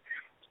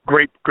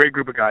great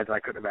group of guys. I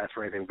couldn't have asked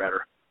for anything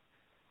better.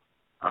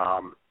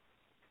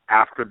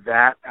 After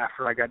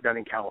I got done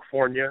in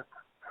California,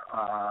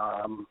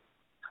 I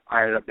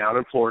ended up down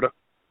in Florida,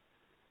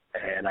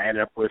 and I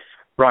ended up with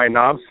Brian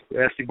Knobs, the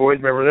Nasty Boys.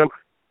 Remember them?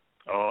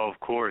 Oh, of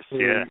course,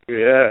 yeah.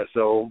 Yeah,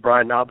 so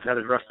Brian Knobs had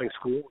his wrestling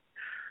school.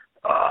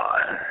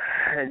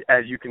 And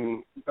as you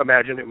can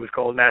imagine, it was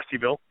called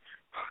Nastyville.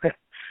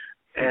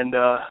 and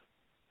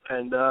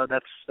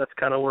that's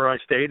kind of where I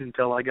stayed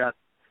until I got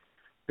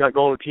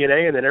going with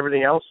TNA, and then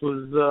everything else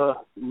was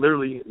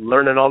literally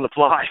learning on the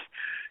fly.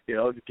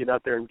 Just getting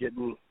out there and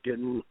getting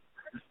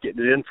it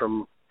in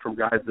from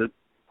guys that,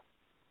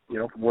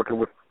 working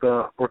with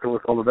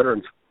all the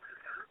veterans,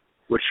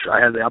 which I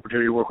had the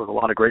opportunity to work with a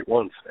lot of great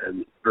ones,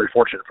 and very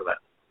fortunate for that.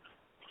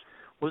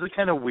 Was it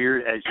kind of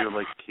weird as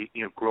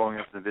you're growing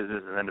up in the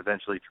business and then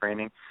eventually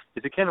training?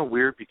 Is it kind of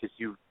weird because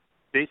you've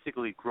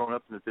basically grown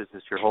up in the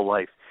business your whole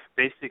life?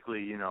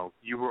 Basically,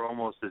 you were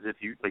almost as if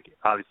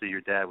obviously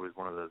your dad was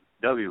one of the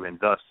W, and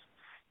thus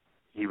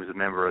he was a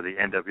member of the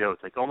NWO.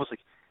 It's almost like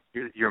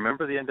you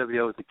remember the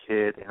NWO as a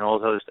kid and all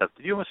this other stuff.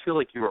 Did you almost feel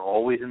like you were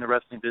always in the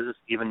wrestling business,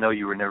 even though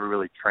you were never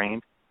really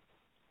trained?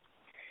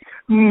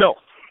 No,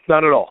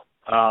 not at all.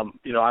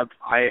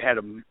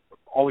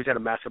 Always had a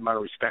massive amount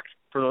of respect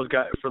for those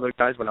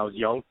guys when I was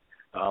young.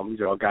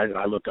 These are all guys that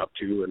I looked up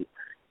to, and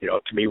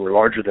to me were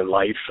larger than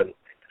life. And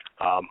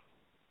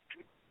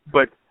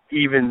but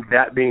even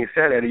that being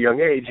said, at a young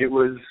age, it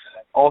was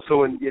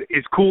also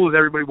as cool as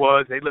everybody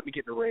was. They let me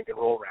get in the ring and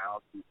roll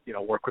around. And,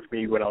 work with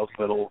me when I was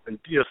little, and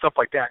stuff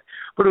like that.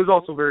 But it was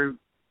also very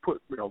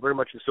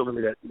much instilled in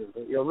me that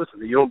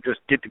listen, you don't just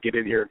get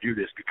in here and do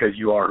this because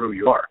you are who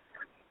you are.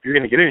 If you're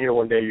going to get in here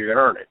one day, you're going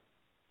to earn it.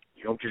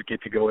 You don't just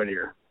get to go in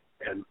here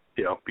and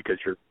because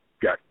you're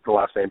got the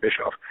last name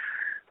Bischoff,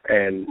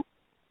 and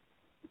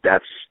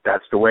that's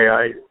the way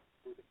I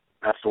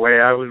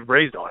was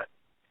raised on it.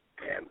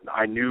 And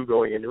I knew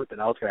going into it that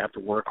I was going to have to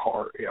work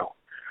hard,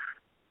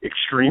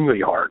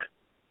 extremely hard,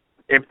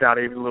 if not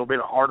even a little bit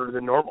harder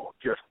than normal,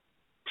 just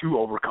to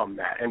overcome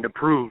that and to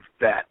prove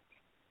that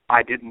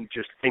I didn't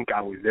just think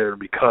I was there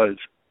because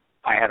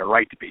I had a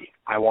right to be.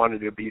 I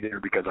wanted to be there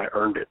because I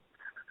earned it.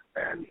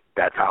 And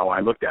that's how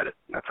I looked at it.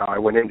 That's how I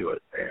went into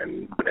it.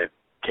 And when it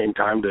came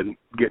time to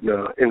get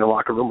in the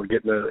locker room or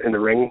get in the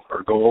ring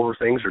or go over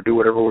things or do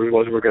whatever it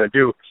was we were going to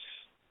do,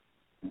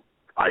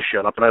 I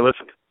shut up and I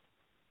listened.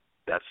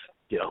 That's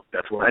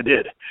what I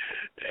did.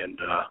 And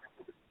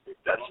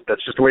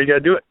that's just the way you got to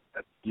do it.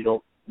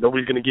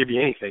 Nobody's going to give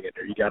you anything in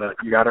there. You got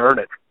to earn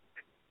it.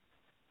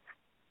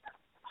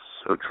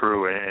 So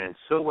true, and it's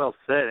so well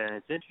said, and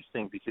it's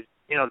interesting because,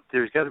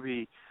 there's got to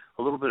be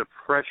a little bit of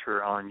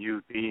pressure on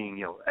you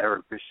being,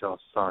 Eric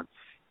Bischoff's son.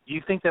 Do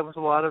you think that was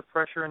a lot of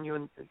pressure on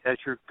you as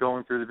you're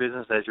going through the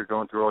business, as you're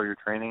going through all your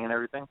training and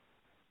everything?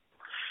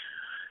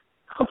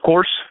 Of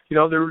course.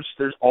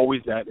 There's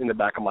always that in the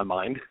back of my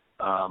mind.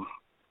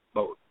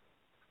 But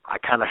I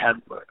kind of had,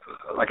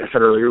 like I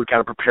said earlier, kind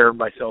of prepared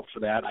myself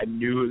for that. I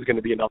knew it was going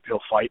to be an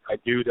uphill fight. I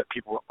knew that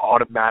people were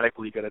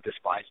automatically going to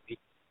despise me.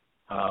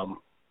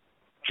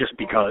 Just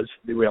because,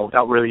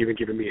 without really even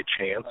giving me a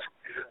chance.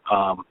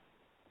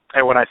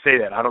 And when I say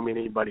that, I don't mean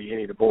any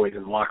of the boys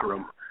in the locker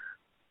room,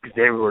 because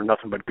they were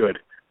nothing but good.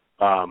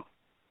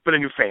 But I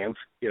knew fans,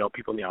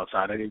 people on the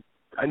outside.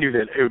 I knew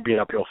that it would be an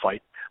uphill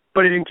fight,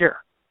 but I didn't care.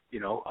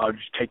 I would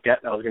just take that,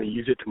 and I was going to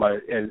use it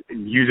and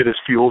use it as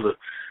fuel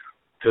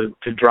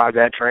to drive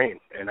that train,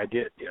 and I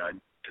did,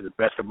 to the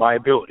best of my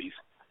abilities.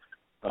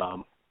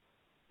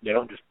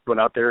 Just went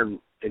out there and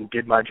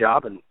did my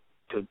job and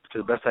to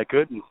the best I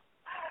could, and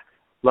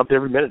loved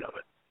every minute of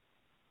it.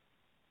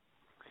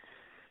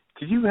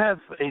 Did you have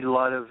a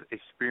lot of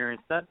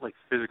experience, not like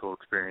physical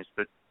experience,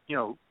 but,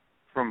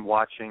 from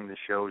watching the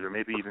shows or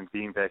maybe even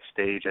being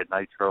backstage at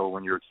Nitro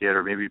when you were a kid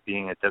or maybe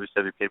being at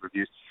WCW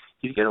pay-per-views,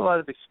 did you get a lot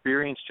of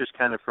experience just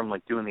kind of from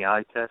like doing the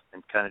eye test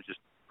and kind of just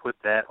put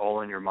that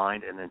all in your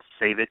mind and then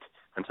save it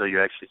until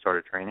you actually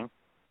started training?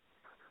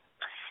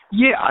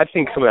 Yeah, I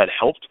think some of that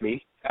helped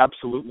me,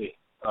 absolutely.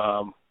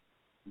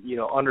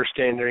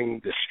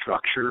 Understanding the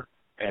structure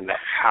and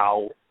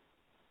how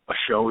the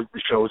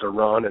shows are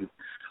run and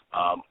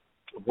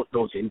what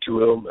goes into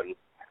them, and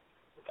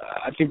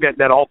I think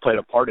that all played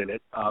a part in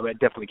it. It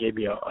definitely gave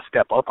me a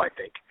step up, I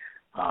think.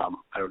 I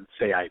don't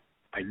say I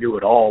knew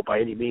it all by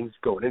any means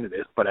going into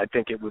this, but I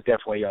think it was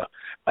definitely a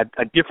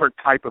different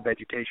type of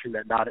education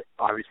that not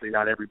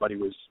everybody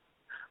was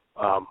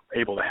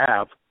able to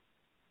have.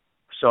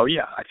 So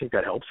yeah, I think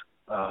that helps.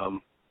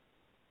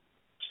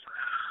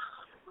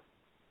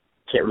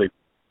 Can't really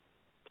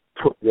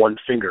put one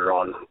finger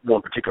on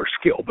one particular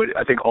skill, but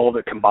I think all of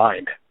it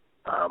combined,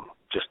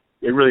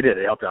 it really did.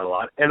 It helped out a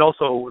lot. And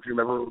also, if you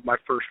remember, when I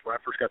first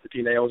got the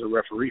TNA, I was a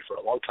referee for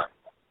a long time.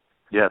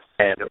 Yes.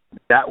 And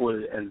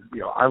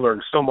I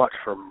learned so much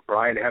from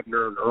Brian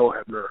Hebner and Earl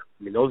Hebner.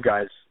 I mean, those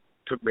guys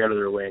took me under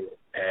their wing,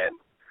 and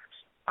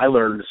I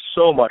learned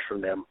so much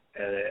from them.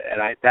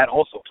 And that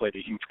also played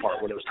a huge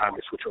part when it was time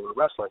to switch over to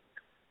wrestling.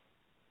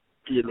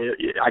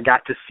 I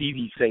got to see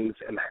these things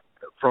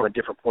from a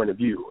different point of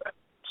view.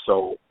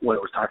 So when it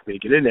was time for me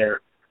to get in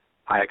there,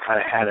 I kind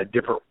of had a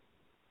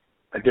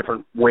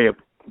different way of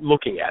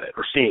looking at it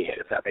or seeing it,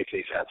 if that makes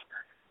any sense.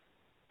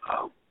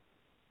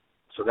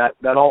 So that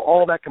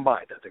all that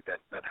combined, I think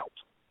that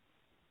helps.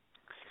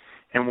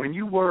 And when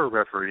you were a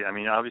referee, I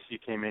mean, obviously you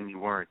came in, you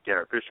weren't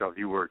Garrett Bischoff,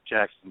 you were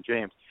Jackson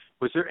James.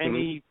 Was there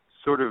any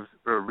sort of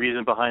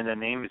reason behind that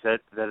name? Is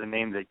that a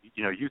name that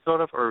you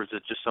thought of, or is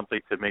it just something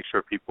to make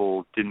sure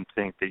people didn't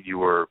think that you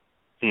were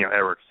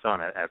Eric's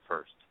son at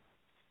first?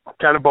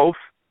 Kind of both.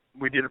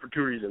 We did it for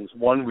two reasons.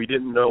 One, we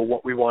didn't know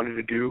what we wanted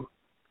to do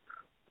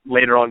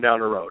later on down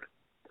the road.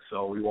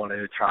 So we wanted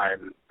to try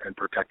and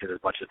protect it as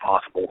much as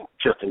possible,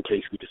 just in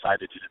case we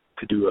decided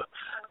to do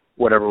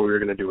whatever we were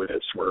going to do with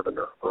it, swerving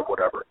or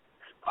whatever.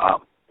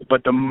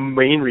 But the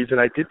main reason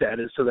I did that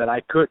is so that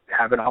I could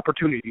have an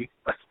opportunity,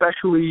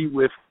 especially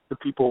with the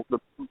people I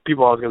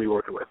was going to be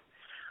working with,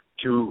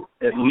 to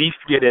at least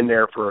get in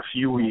there for a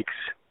few weeks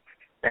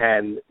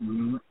and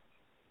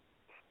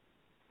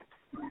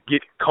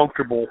get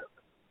comfortable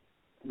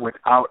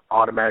without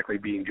automatically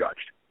being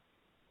judged.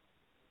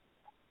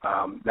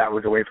 That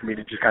was a way for me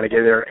to just kind of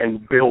get there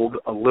and build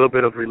a little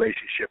bit of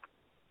relationship,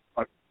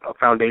 a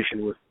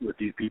foundation with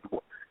these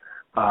people,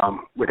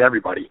 with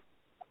everybody,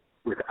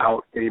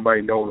 without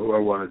anybody knowing who I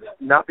was.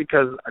 Not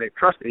because I didn't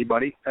trust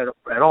anybody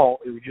at all.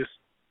 It was just,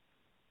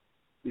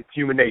 it's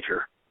human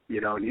nature.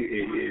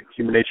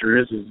 Human nature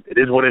is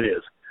what it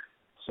is.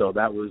 So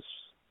those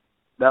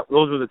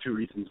were the two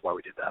reasons why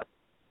we did that.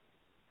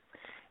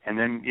 And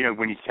then,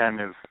 when you kind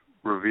of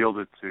revealed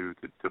it to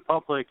the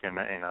public, and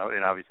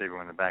obviously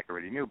everyone in the back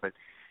already knew. But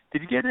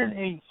did you get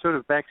any sort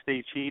of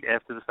backstage heat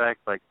after the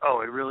fact, like,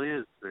 oh, it really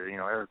is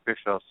Eric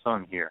Bischoff's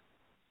son here?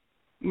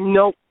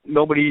 Nope,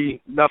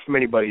 nobody, not from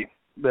anybody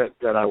that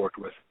I worked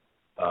with.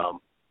 At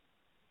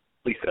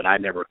least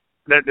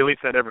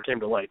that never came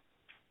to light.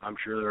 I'm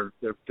sure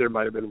there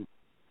might have been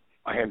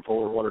a handful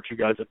or one or two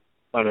guys that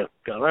might have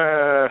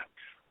gone,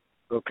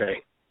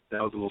 okay,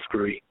 that was a little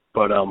screwy.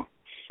 But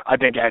I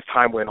think as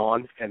time went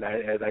on, and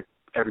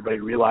everybody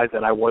realized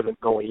that I wasn't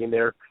going in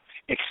there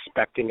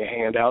expecting a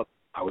handout,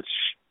 I was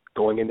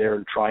going in there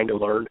and trying to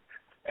learn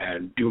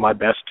and do my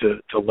best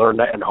to learn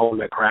that and hone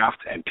that craft,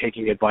 and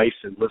taking advice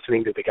and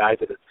listening to the guys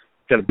that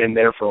have been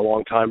there for a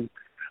long time.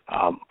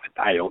 I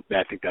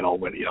think that all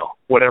went,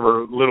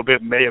 whatever little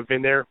bit may have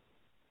been there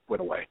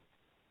went away.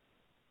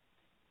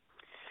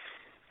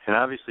 And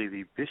obviously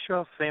the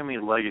Bischoff family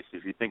legacy,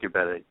 if you think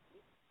about it,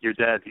 your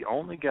dad, the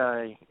only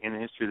guy in the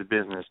history of the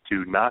business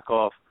to knock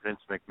off Vince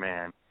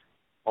McMahon,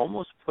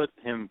 almost put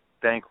him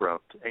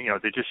bankrupt. And,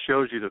 that just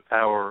shows you the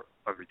power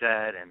of your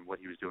dad and what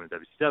he was doing at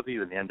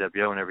WCW and the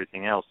NWO and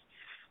everything else.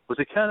 Was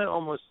it kind of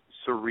almost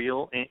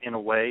surreal in a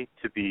way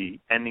to be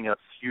ending up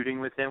feuding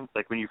with him?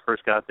 Like when you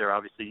first got there,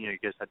 obviously, you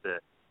guys had the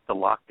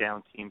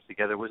lockdown teams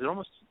together. Was it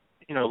almost,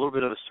 a little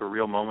bit of a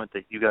surreal moment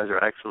that you guys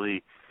are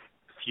actually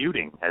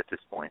feuding at this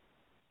point?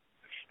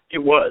 It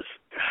was.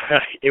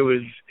 It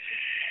was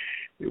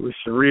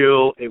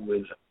surreal. It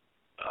was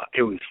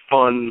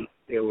fun.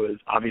 It was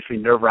obviously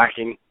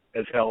nerve-wracking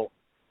as hell.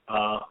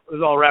 It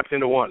was all wrapped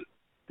into one.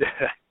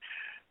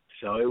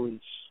 So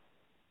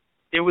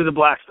it was a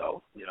blast,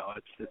 though.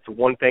 It's the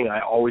one thing I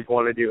always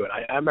want to do. And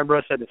I remember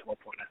I said this at one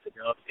point. I said,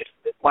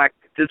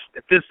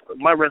 if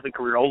my wrestling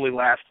career only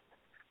lasts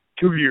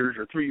 2 years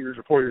or 3 years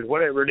or 4 years,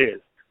 whatever it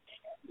is,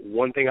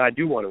 one thing I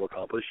do want to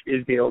accomplish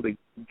is being able to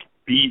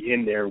be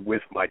in there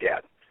with my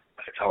dad.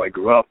 That's how I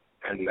grew up,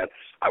 and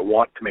I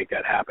want to make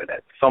that happen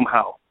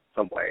somehow,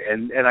 some way.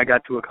 And I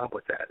got to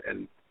accomplish that.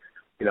 And,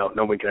 no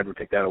one can ever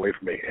take that away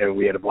from me. And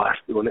we had a blast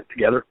doing it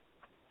together.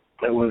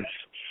 It was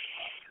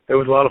a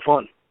lot of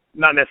fun.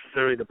 Not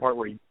necessarily the part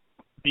where he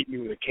beat me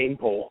with a cane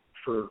pole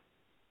for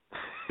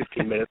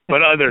 15 minutes,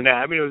 but other than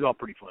that, it was all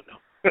pretty fun,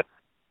 though.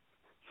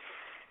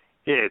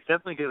 Yeah, it's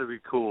definitely going to be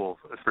cool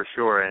for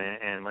sure,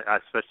 and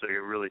especially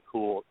a really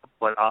cool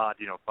but odd,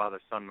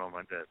 father-son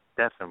moment,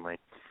 definitely.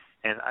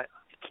 And I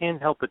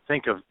can't help but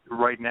think of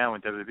right now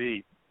in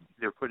WWE,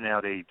 they're putting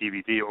out a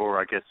DVD, or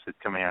I guess it's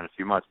coming out in a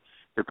few months.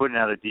 They're putting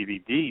out a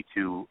DVD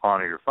to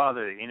honor your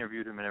father. They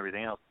interviewed him and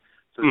everything else.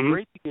 So it's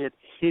great to get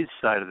his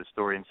side of the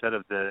story instead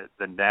of the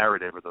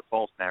narrative or the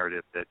false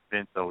narrative that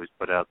Vince always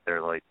put out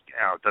there, like,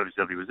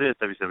 WCW was this,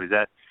 WCW was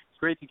that. It's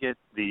great to get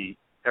the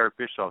Eric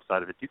Bischoff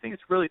side of it. Do you think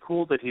it's really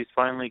cool that he's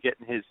finally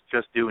getting his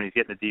just due and he's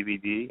getting a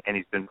DVD and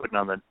he's been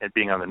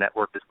being on the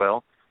network as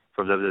well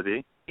from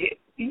WWE?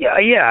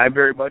 Yeah, I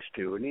very much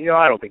do. And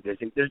I don't think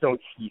there's no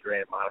heat or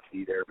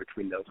animosity there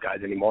between those guys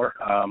anymore.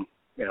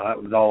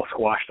 That was all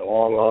squashed a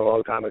long, long,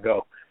 long time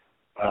ago.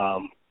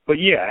 But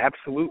yeah,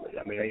 absolutely.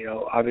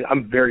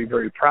 I'm very,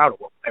 very proud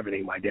of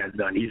everything my dad's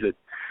done. He's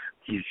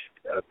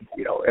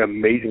an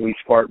amazingly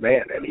smart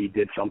man, and he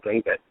did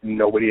something that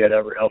nobody else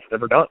had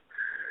ever done.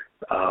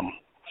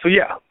 So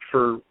yeah,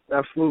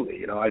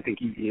 absolutely. I think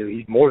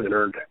he's more than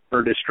earned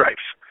his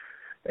stripes,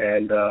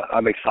 and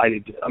I'm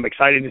excited. I'm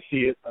excited to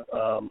see it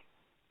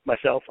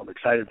myself. I'm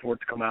excited for it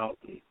to come out.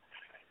 And,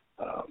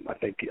 I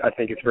think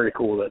it's very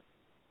cool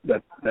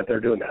that they're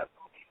doing that.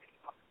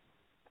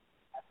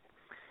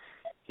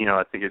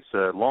 I think it's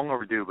long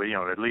overdue, but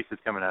at least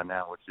it's coming out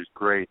now, which is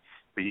great.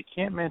 But you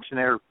can't mention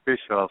Eric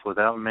Bischoff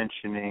without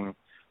mentioning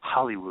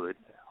Hollywood,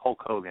 Hulk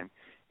Hogan,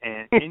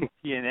 and in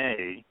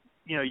TNA.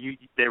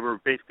 They were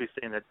basically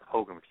saying that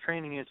Hogan was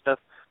training and stuff.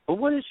 But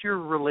what is your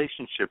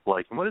relationship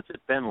like, and what has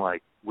it been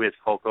like with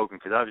Hulk Hogan?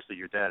 Because obviously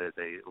your dad is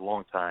a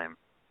longtime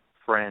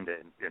friend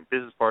and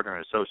business partner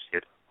and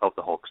associate of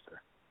the Hulkster.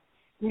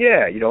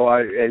 Yeah,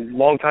 a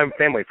longtime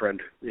family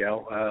friend,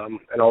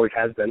 and always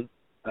has been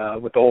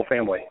with the whole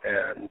family.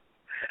 And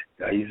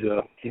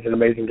he's an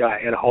amazing guy.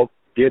 And Hulk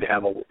did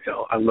have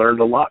I learned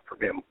a lot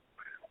from him.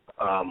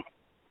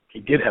 He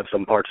did have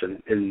some parts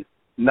in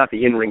not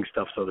the in-ring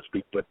stuff, so to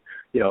speak, but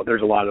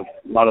there's a lot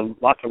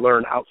to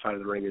learn outside of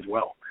the ring as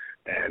well.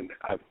 And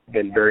I've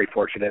been very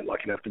fortunate,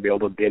 lucky enough to be able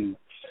to have been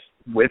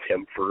with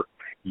him for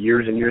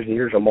years and years and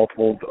years on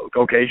multiple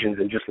occasions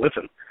and just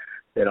listen.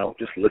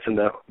 Just listen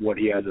to what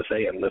he has to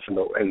say and listen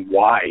to and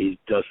why he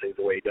does things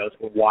the way he does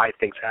and why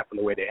things happen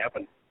the way they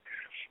happen.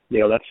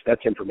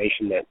 That's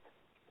information that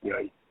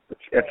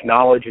it's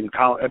knowledge and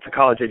it's a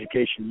college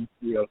education.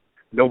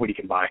 Nobody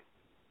can buy.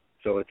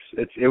 So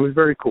it was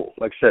very cool.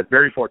 Like I said,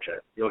 very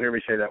fortunate. You'll hear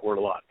me say that word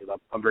a lot because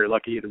I'm very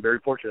lucky and very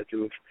fortunate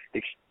to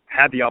have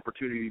had the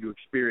opportunity to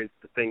experience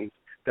the things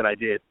that I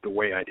did the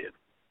way I did.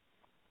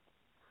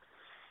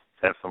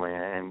 Definitely,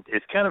 and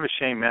it's kind of a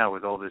shame now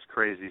with all this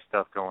crazy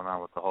stuff going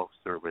on with the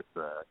Hulkster, with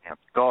the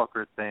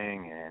Gawker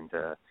thing, and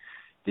the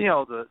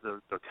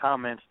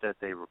comments that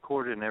they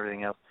recorded and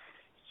everything else.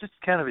 just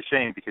kind of a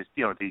shame because,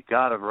 the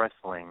god of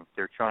wrestling,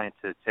 they're trying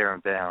to tear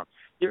him down.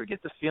 You ever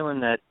get the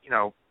feeling that,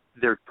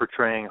 they're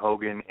portraying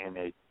Hogan in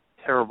a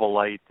terrible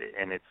light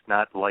and it's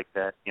not like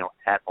that,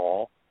 at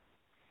all?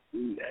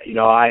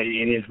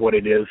 It is what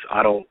it is.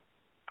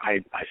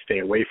 I stay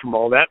away from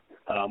all that.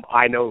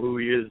 I know who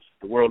he is.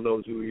 The world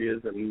knows who he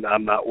is, and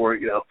I'm not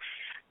worried.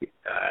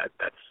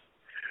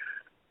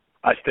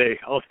 I'll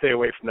stay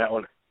away from that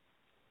one.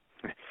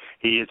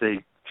 He is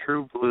a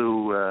true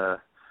blue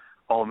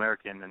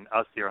All-American, and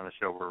us here on the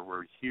show,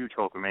 we're huge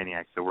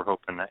Hulkamaniacs, so we're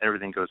hoping that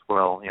everything goes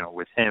well,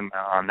 with him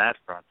on that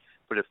front.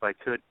 But if I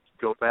could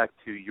go back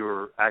to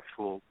your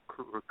actual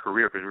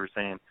career, because we were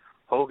saying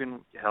Hogan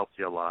helped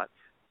you a lot,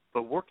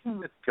 but working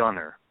with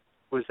Gunner,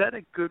 was that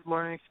a good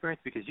learning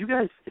experience? Because you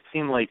guys, it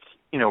seemed like,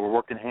 were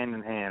working hand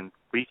in hand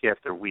week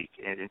after week,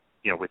 and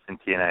within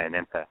TNA and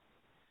Impact.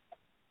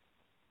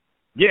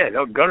 Yeah,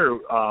 no, Gunner,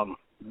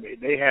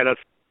 they had us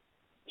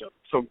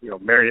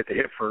married at the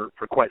hip for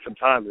quite some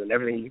time, and there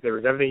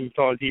was everything you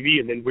saw on TV,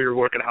 and then we were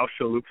working house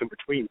show loops in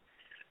between,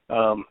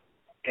 and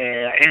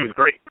it was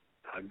great.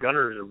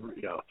 Gunner,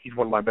 he's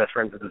one of my best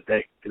friends to this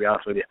day, to be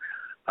honest with you.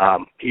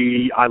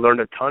 I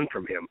learned a ton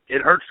from him.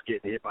 It hurts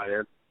getting hit by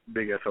that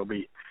big SOB.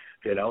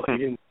 He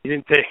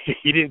didn't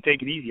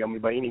take it easy on me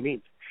by any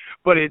means,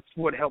 but it's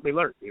what helped me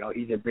learn.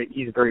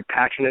 He's very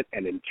passionate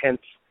and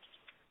intense,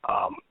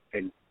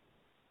 and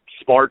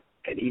smart,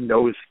 and he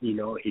knows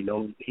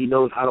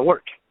how to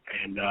work,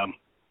 and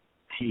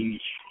he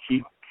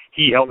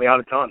helped me out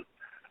a ton.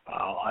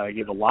 I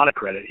give a lot of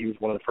credit. He was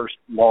one of the first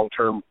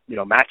long-term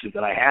matches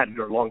that I had,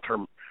 or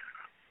long-term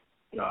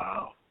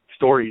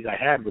stories I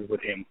had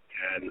with him,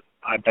 and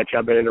I bet you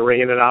I've been in the ring,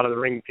 in and out of the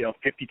ring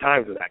 50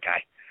 times with that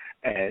guy.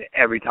 And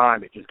every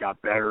time it just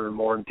got better and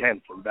more intense,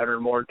 and better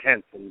and more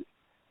intense. And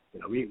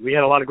we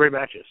had a lot of great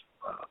matches.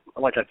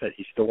 Like I said,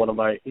 he's one of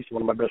my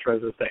best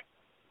friends to this day.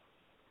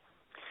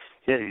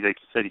 Yeah, like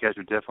you said, you guys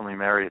were definitely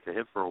married at the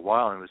hip for a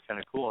while, and it was kind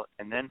of cool.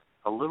 And then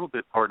a little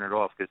bit partnered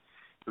off because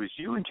it was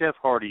you and Jeff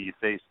Hardy. You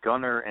faced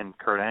Gunner and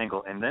Kurt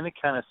Angle, and then it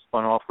kind of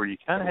spun off where you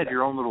kind of had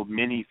your own little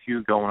mini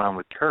feud going on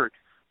with Kurt,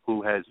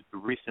 who has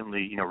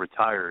recently,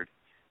 retired.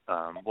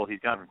 Well, he's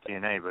gone from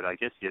TNA, but I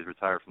guess he has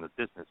retired from the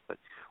business. But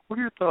what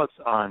are your thoughts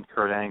on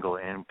Kurt Angle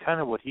and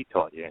kind of what he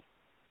taught you?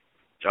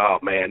 Oh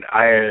man,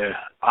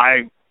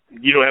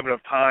 you don't have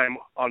enough time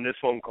on this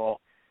phone call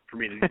for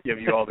me to give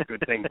you all the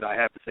good things I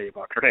have to say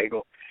about Kurt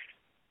Angle.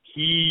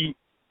 He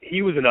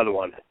was another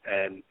one,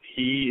 and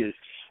he is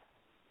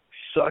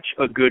such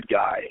a good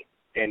guy,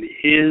 and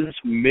his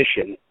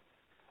mission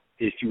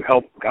is to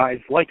help guys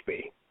like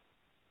me,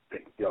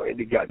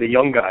 the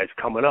young guys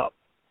coming up.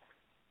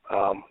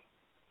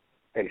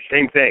 And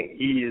same thing,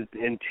 he is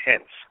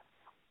intense.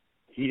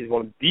 He is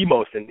one of the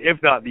most,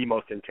 if not the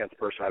most intense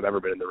person I've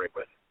ever been in the ring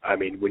with. I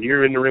mean, when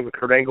you're in the ring with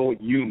Kurt Angle,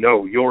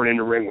 you're in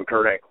the ring with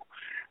Kurt Angle.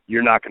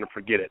 You're not going to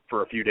forget it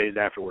for a few days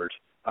afterwards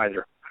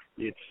either.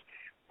 It's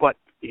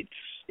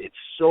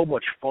so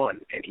much fun,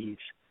 and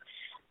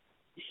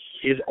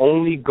his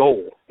only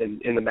goal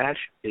in the match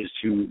is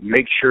to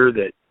make sure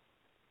that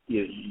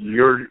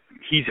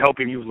he's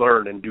helping you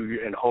learn and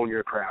hone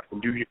your craft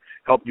and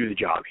help do the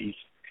job.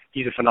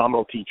 He's a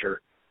phenomenal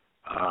teacher.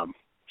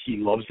 He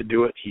loves to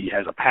do it. He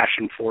has a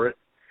passion for it,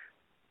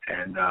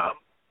 and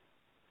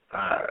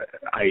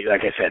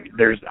like I said,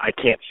 I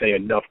can't say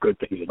enough good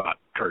things about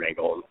Kurt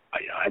Angle.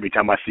 Every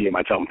time I see him,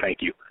 I tell him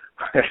thank you.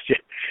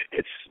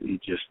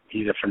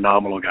 He's a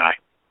phenomenal guy.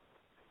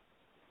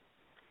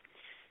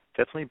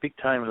 Definitely a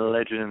big-time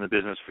legend in the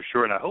business for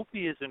sure, and I hope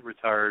he isn't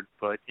retired,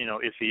 but,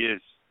 if he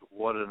is,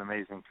 what an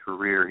amazing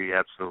career he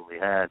absolutely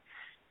had.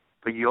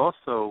 But you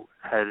also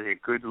had a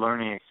good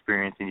learning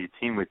experience in your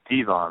team with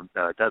Devon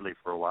Dudley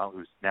for a while,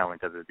 who's now in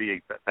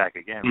WWE back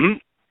again.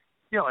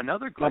 Mm-hmm.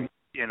 Another good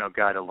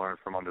guy to learn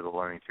from under the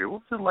learning tree.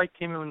 What was it like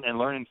came in and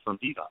learning from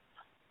Devon?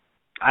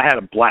 I had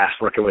a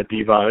blast working with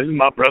Devon. He's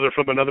my brother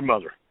from another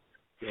mother.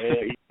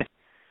 Yeah,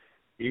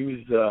 he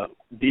was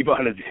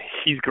Devon.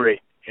 He's great,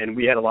 and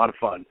we had a lot of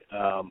fun.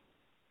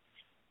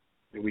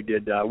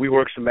 We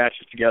worked some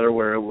matches together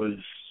where it was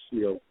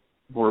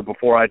were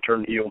before I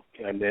turned heel,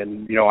 and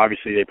then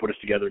obviously they put us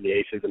together in the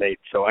Aces and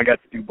Eights, so I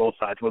got to do both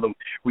sides with them.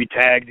 We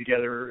tagged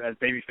together as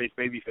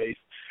babyface.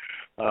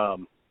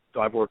 So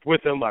I've worked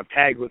with him, I've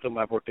tagged with him,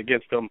 I've worked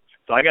against him,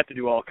 so I got to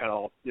do all kind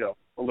of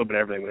a little bit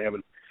of everything with him,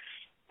 and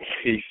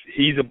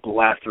he's a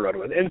blast to run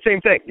with. And same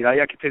thing,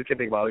 I can say the same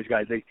thing about all these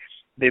guys.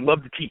 They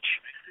love to teach,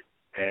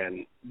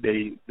 and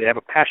they have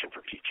a passion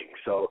for teaching.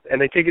 So,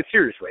 and they take it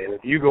seriously. And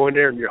if you go in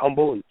there and you're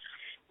humble and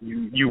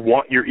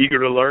you're eager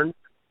to learn,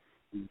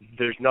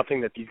 there's nothing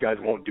that these guys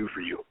won't do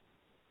for you.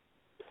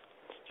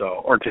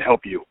 So, or to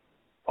help you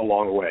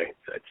along the way.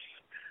 It's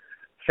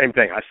same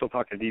thing. I still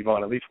talk to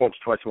Devon at least once,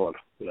 twice a month.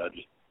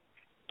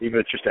 Even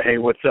if it's just a, hey,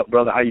 what's up,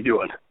 brother? How you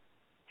doing?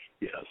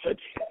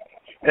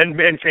 And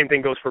same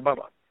thing goes for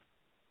Bubba.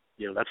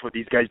 That's what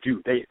these guys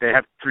do. They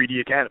have 3D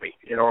Academy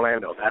in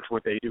Orlando. That's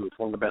what they do. It's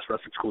one of the best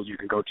wrestling schools you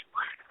can go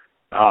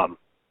to.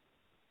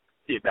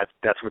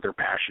 That's what their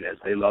passion is.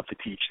 They love to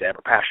teach. They have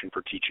a passion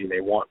for teaching.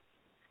 They want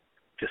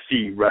to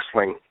see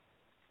wrestling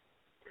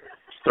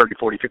 30,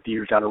 40, 50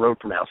 years down the road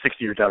from now,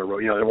 60 years down the road.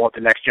 You know, they want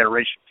the next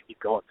generation to keep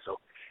going. So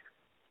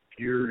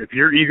if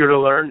you're eager to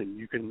learn and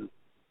you can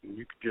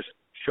just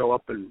show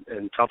up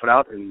and tough it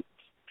out and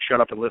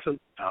shut up and listen,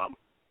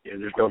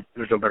 there's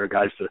no better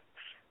guys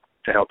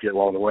to help you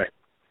along the way.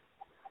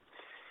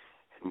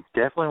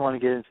 Definitely want to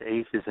get into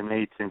Aces and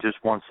Eights in just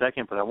 1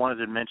 second, but I wanted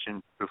to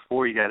mention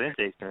before you got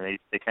into Aces and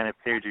Eights, they kind of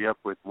paired you up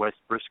with Wes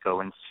Briscoe,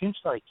 and it seems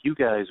like you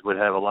guys would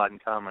have a lot in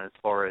common as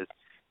far as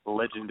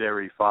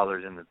legendary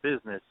fathers in the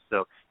business.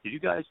 So did you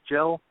guys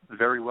gel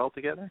very well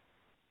together?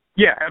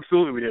 Yeah,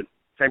 absolutely we did.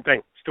 Same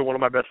thing. Still one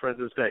of my best friends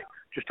to this day.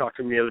 Just talked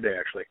to him the other day,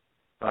 actually.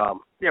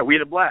 Yeah, we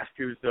had a blast.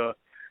 It was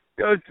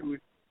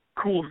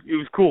cool. It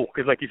was cool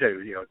because, like you said, it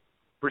was,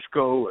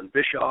 Briscoe and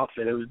Bischoff,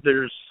 and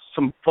there's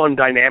some fun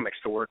dynamics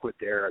to work with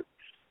there.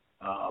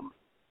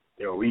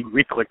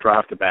 We clicked right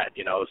off the bat.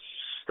 It's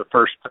the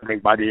first, I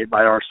think by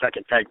our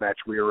second tag match,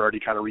 we were already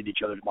kind of reading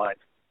each other's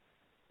minds.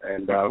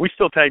 And we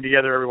still tag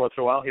together every once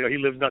in a while. He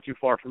lives not too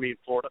far from me in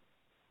Florida,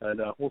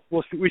 and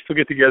we still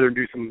get together and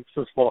do some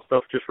small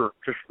stuff just for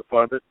the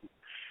fun of it.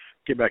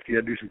 Get back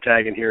together, do some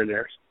tagging here and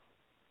there.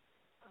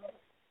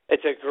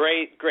 It's a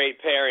great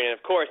pairing, and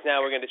of course now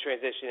we're going to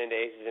transition into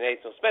Aces and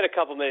Eights. We'll spend a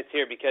couple minutes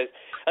here because,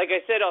 like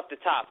I said off the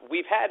top,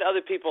 we've had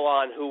other people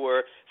on who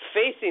were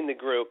facing the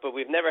group, but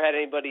we've never had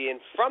anybody in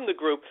from the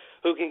group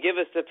who can give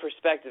us the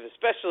perspective,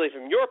 especially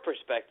from your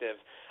perspective,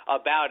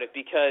 about it.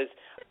 Because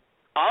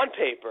on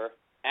paper,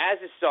 as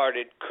it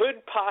started,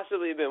 could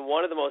possibly have been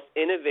one of the most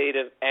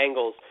innovative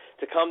angles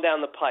to come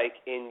down the pike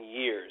in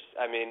years.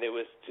 I mean, it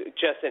was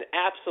just an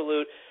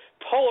absolute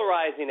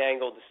polarizing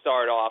angle to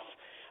start off.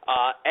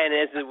 And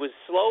as it was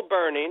slow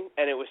burning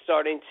and it was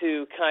starting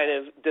to kind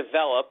of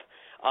develop,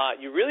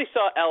 you really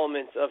saw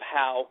elements of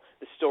how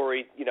the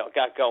story,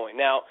 got going.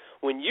 Now,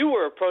 when you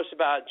were approached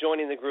about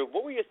joining the group,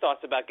 what were your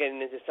thoughts about getting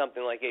into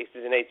something like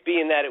Aces and Eights,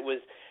 being that it was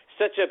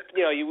such a,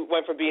 you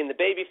went from being the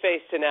baby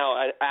face to now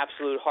an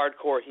absolute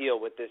hardcore heel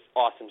with this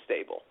awesome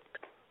stable?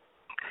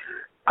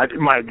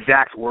 My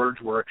exact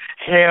words were,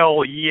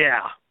 hell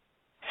yeah.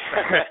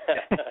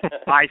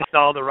 I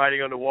saw the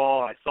writing on the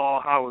wall. I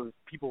saw how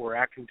people were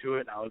acting to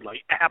it. And I was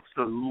like,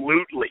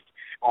 absolutely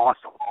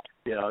awesome.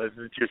 This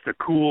is just a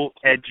cool,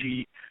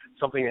 edgy,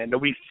 something that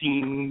nobody's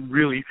seen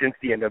really since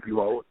the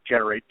NWO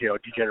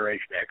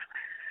Degeneration X.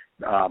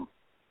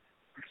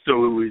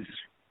 So it was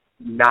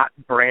not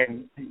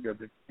brand.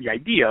 The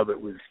idea of it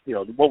was,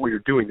 what we were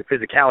doing. The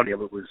physicality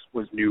of it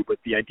was new, but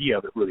the idea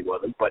of it really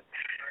wasn't. But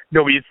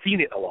nobody had seen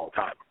it in a long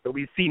time.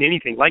 Nobody's seen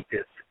anything like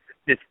this.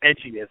 This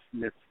edginess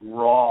and this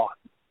raw,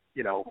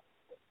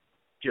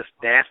 just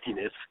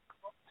nastiness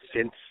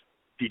since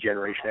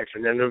Degeneration X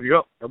and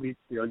NWO.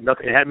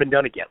 Nothing, it hadn't been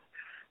done again.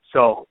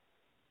 So,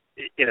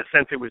 in a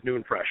sense, it was new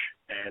and fresh,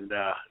 and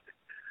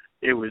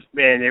it was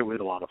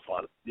a lot of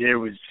fun. There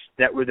was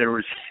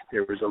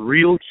a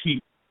real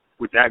heat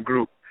with that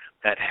group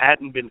that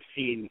hadn't been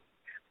seen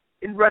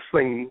in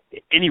wrestling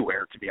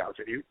anywhere, to be honest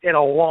with you, in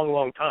a long,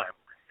 long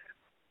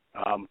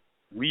time.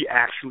 We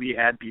actually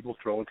had people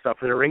throwing stuff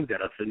in the rings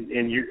at us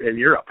in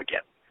Europe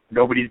again.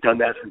 Nobody's done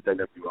that since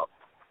NWO.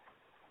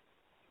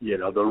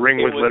 The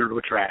ring was littered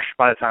with trash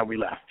by the time we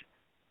left.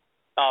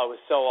 Oh, it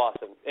was so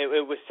awesome. It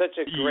was such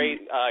a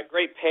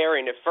great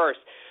pairing at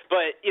first.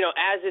 But,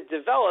 as it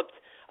developed,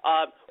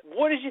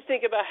 what did you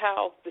think about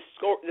how the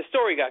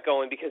story got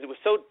going? Because it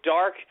was so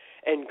dark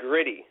and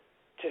gritty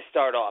to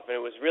start off, and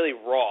it was really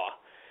raw.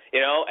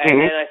 And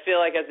I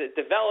feel like as it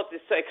developed, it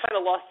kind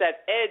of lost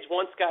that edge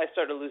once guys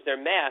started to lose their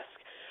mask.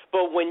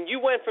 But when you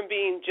went from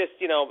being just,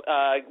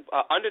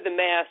 under the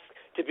mask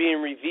to being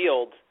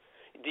revealed,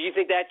 do you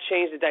think that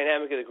changed the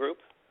dynamic of the group?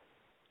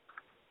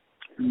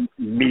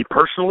 Me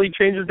personally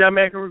changed the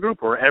dynamic of the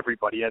group, or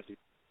everybody as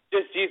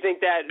Just do you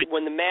think that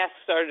when the mask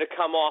started to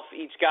come off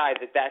each guy,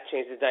 that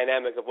changed the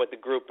dynamic of what the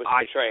group was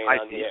portraying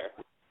on the air?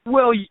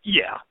 Well,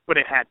 yeah, but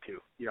it had to.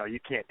 You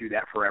can't do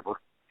that forever.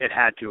 It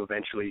had to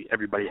eventually.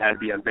 Everybody had to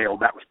be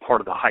unveiled. That was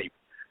part of the hype.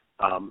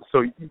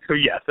 So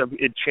yes,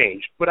 it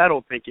changed, but I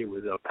don't think it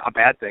was a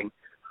bad thing.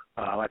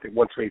 I think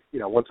once we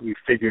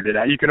figured it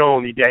out, you can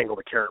only dangle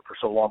the carrot for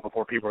so long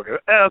before people are going,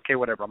 okay,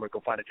 whatever, I'm going to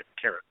go find a different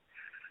carrot.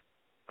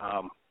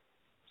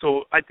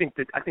 So I think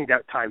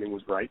that timing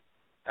was right,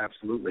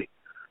 absolutely.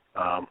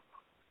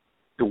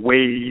 The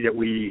way that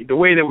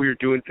we were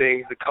doing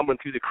things, the coming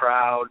through the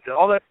crowd,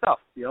 all that stuff.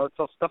 It's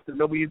all stuff that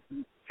nobody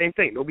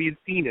had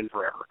seen in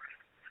forever.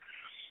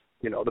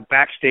 The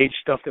backstage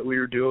stuff that we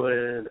were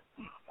doing,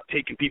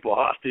 taking people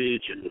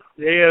hostage, and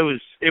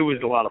it was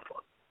a lot of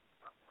fun.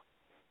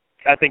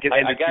 I think it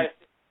ended.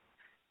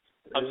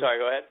 I'm sorry.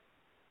 Go ahead.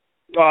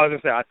 Well, I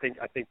was gonna say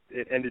I think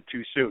it ended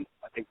too soon.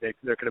 I think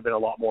there could have been a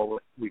lot more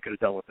we could have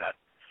done with that.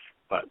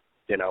 But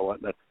you know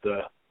what? That's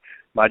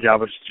my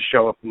job was to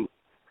show up and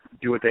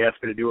do what they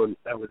asked me to do, and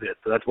that was it.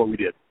 So that's what we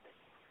did.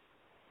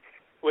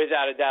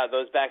 Without a doubt,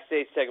 those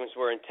backstage segments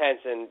were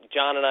intense, and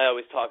John and I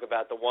always talk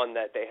about the one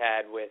that they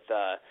had with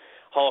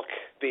Hulk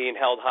being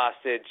held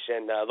hostage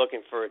and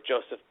looking for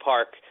Joseph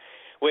Park,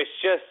 which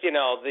just,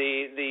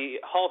 the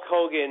Hulk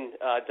Hogan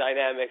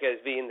dynamic as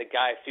being the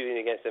guy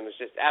feuding against him was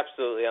just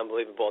absolutely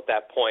unbelievable at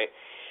that point.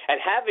 And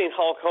having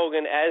Hulk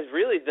Hogan as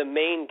really the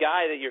main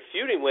guy that you're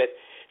feuding with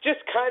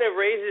just kind of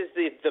raises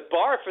the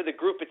bar for the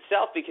group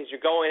itself, because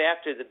you're going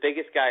after the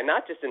biggest guy,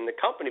 not just in the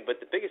company, but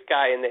the biggest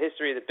guy in the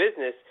history of the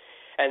business.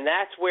 And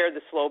that's where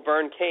the slow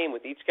burn came,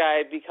 with each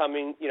guy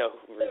becoming,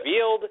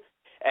 revealed,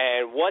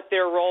 and what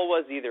their role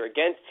was, either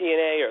against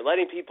TNA or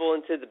letting people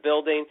into the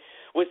building.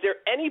 Was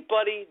there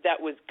anybody that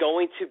was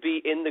going to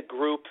be in the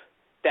group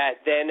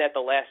that then at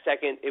the last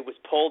second it was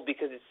pulled?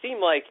 Because it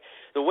seemed like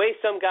the way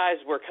some guys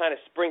were kind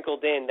of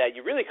sprinkled in, that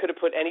you really could have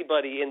put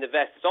anybody in the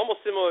vest. It's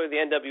almost similar to the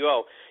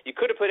NWO. You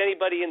could have put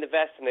anybody in the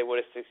vest and they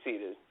would have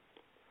succeeded.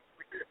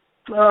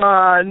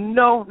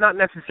 No, not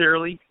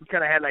necessarily. We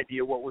kind of had an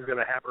idea what was going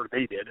to happen, or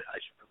they did.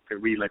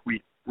 We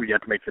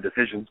had to make the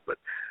decisions, but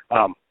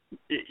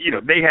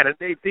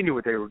they knew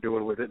what they were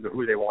doing with it and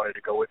who they wanted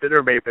to go with it.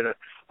 There may have been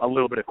a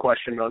little bit of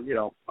question,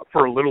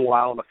 for a little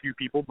while on a few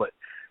people, but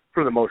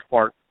for the most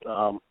part,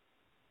 and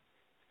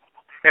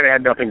it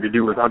had nothing to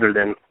do with other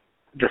than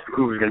just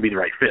who was going to be the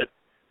right fit.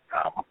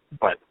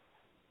 But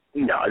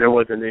no, there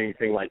wasn't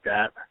anything like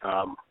that.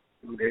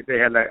 They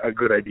had a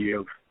good idea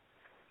of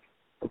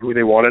who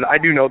they wanted. I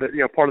do know that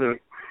part of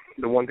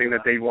the one thing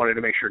that they wanted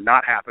to make sure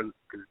not happen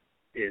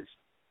is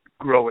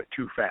grow it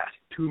too fast.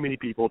 Too many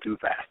people too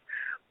fast.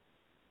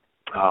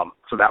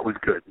 So that was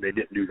good. They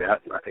didn't do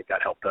that, and I think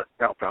that helped out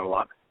a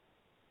lot.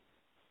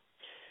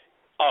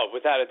 Oh,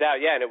 without a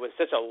doubt, yeah, and it was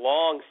such a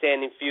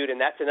long-standing feud,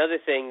 and that's another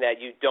thing that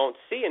you don't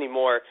see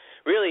anymore,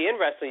 really, in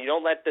wrestling. You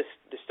don't let the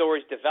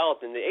stories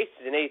develop, and the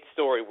Aces and Eights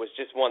story was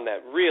just one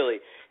that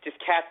really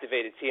just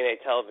captivated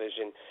TNA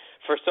television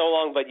for so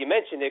long, but you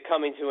mentioned it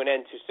coming to an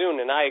end too soon,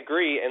 and I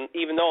agree, and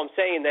even though I'm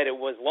saying that it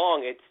was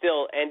long, it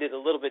still ended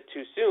a little bit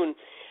too soon,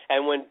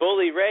 and when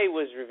Bully Ray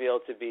was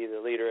revealed to be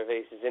the leader of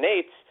Aces and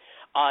Eights,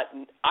 not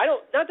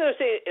that I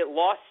say it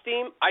lost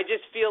steam, I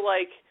just feel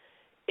like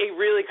it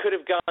really could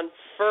have gone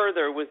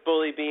further with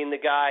Bully being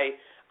the guy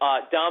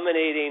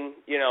dominating,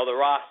 the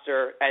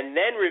roster and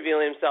then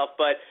revealing himself.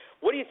 But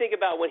what do you think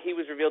about when he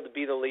was revealed to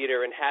be the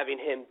leader and having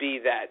him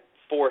be that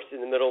force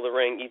in the middle of the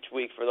ring each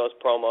week for those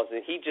promos?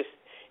 And he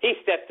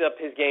stepped up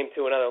his game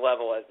to another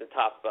level as the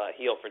top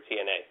heel for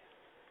TNA.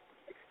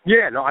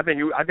 Yeah, no, I think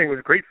it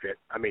was a great fit.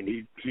 I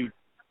mean, he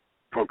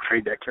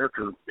portrayed that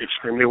character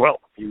extremely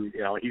well.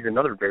 He's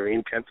another very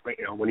intense.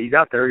 When he's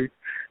out there,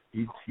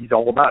 he's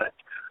all about it.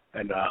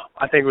 And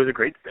I think it was a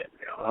great fit.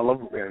 I love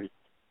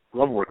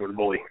working with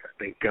Bully. I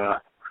think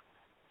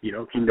he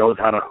knows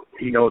how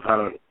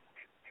to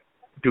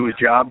do his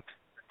job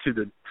to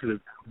the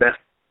best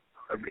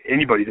of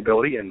anybody's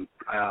ability, and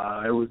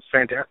it was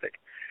fantastic.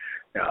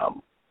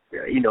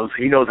 He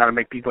knows how to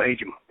make people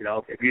hate him.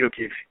 If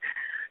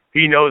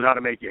he knows how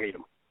to make you hate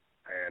him,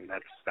 and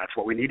that's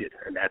what we needed,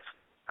 and that's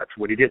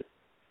what he did.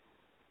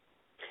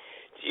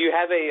 Do you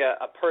have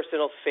a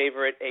personal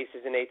favorite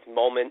Aces and Eights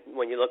moment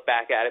when you look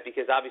back at it?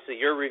 Because obviously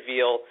your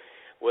reveal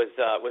was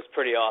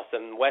pretty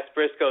awesome. Wes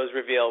Briscoe's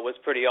reveal was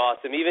pretty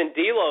awesome. Even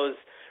D'Lo's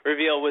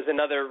reveal was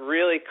another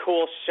really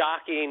cool,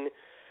 shocking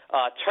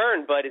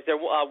turn. But is there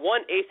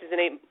one Aces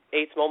and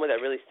Eights moment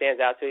that really stands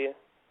out to you?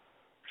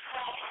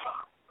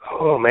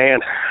 Oh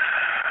man,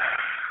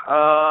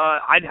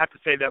 I'd have to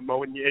say that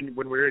moment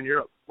when we were in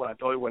Europe. When I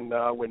told you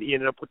when he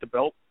ended up with the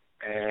belt.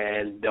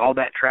 And all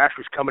that trash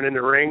was coming in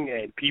the ring,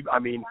 and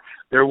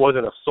there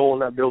wasn't a soul in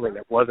that building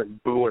that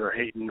wasn't booing or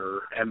hating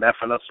or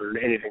MFing us or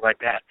anything like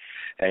that.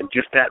 And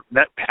just that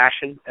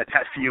passion, that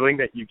feeling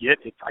that you get,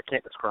 I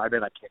can't describe it.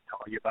 I can't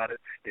tell you about it.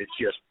 It's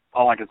just,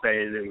 all I can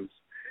say is it was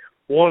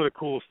one of the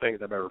coolest things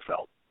I've ever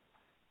felt.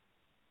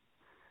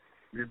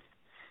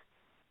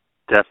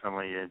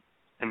 Definitely.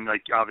 And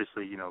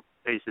obviously,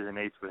 Aces and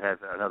Eights would have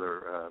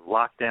another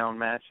lockdown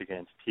match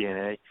against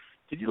TNA.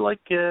 Did you like,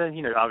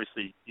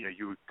 obviously,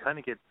 you would kind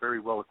of get very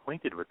well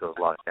acquainted with those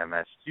lockdown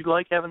matches. Did you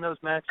like having those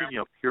matches?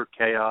 Pure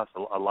chaos,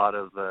 a lot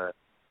of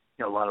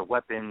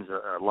weapons,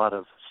 a lot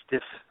of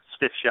stiff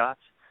shots.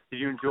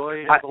 Did you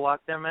enjoy the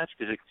lockdown match?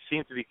 Because it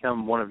seemed to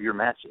become one of your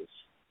matches.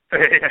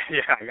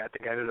 Yeah, I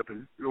think I ended up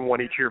in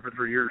one each year for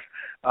 3 years.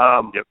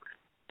 Yep.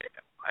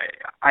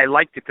 I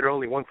liked it. They're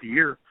only once a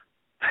year.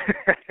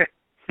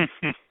 I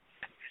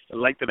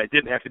liked that I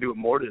didn't have to do it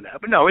more than that.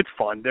 But no, it's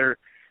fun.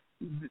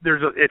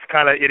 It's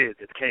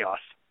chaos.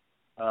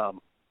 And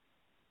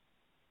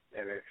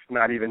it's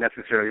not even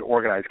necessarily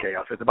organized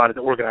chaos. It's about as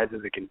organized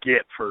as it can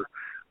get for,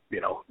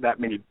 that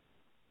many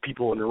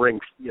people in the ring,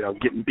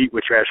 getting beat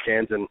with trash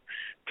cans and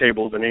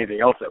tables and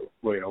anything else that,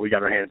 we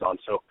got our hands on.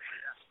 So,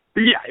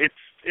 but yeah,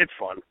 it's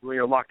fun.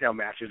 Lockdown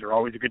matches are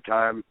always a good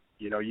time.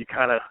 You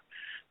kind of,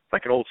 it's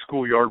like an old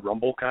schoolyard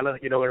rumble kind of,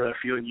 that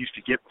feeling you used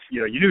to get,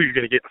 you knew you were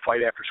going to get in a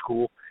fight after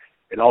school.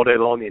 And all day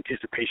long, the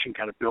anticipation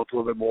kind of built a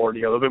little bit more, a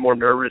little bit more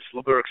nervous, a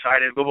little bit more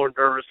excited, a little more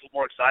nervous, a little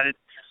more excited.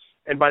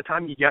 And by the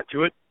time you got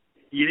to it,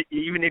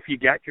 even if you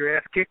got your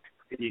ass kicked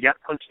and you got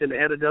punched in the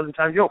head a dozen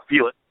times, you don't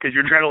feel it because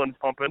your adrenaline's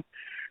pumping.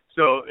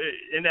 So,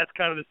 and that's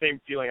kind of the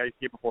same feeling I used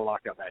to get before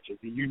lockdown matches.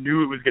 You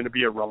knew it was going to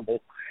be a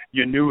rumble.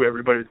 You knew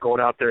everybody was going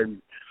out there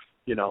and,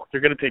 you know,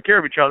 they're going to take care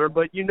of each other,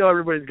 but you know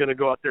everybody's going to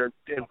go out there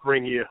and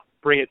bring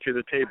it to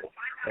the table.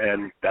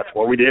 And that's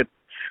what we did.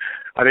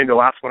 I think the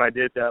last one I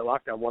did, that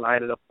lockdown one, I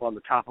ended up on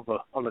the top of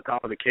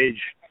the cage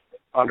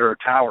under a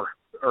tower,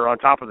 or on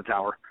top of the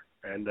tower.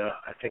 And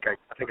I think I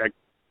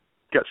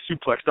got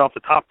suplexed off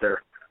the top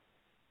there.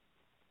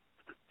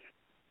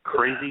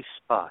 Crazy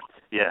spot,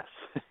 yes.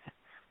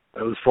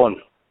 It was fun.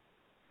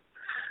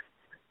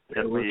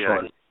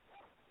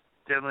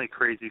 Definitely a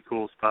crazy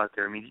cool spot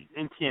there. I mean,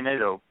 in TNA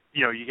though,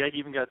 you know, you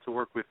even got to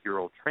work with your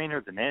old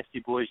trainer, the Nasty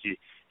Boys. You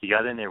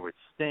got in there with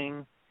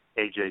Sting,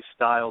 AJ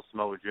Styles,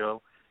 Samoa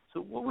Joe. So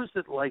what was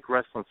it like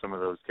wrestling some of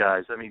those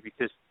guys? I mean,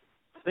 because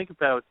think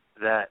about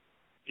that,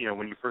 you know,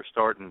 when you first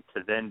started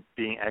to then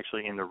being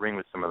actually in the ring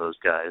with some of those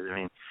guys. I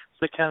mean,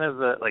 it's like kind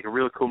of like a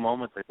really cool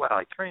moment. Like, wow,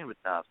 I trained with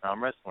Nas. Now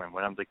I'm wrestling.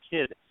 When I'm the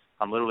kid,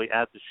 I'm literally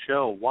at the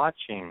show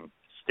watching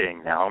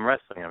Sting. Now I'm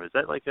wrestling him. Is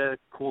that like a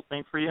cool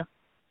thing for you?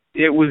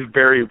 It was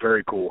very,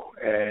 very cool.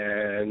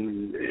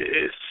 And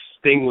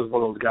Sting was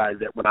one of those guys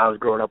that when I was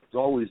growing up was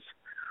always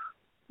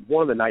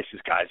one of the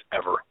nicest guys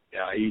ever.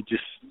 Yeah,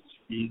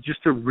 he's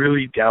just a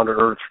really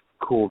down-to-earth,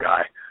 cool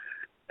guy.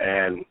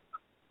 And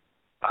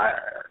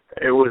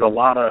it was a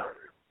lot of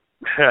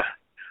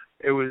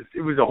it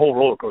was a whole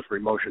roller coaster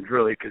of emotions,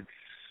 really, because,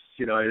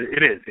 you know,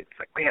 it is. It's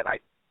like, man, I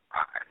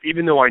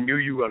even though I knew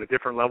you on a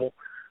different level,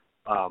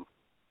 because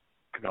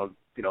I was,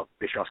 you know,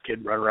 Bischoff's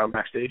kid running around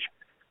backstage,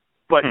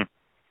 but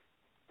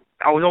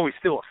I was always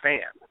still a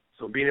fan.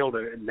 So being able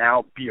to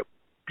now be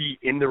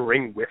in the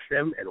ring with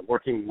them and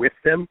working with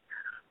them,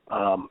 you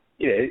know,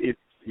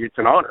 it's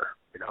an honor.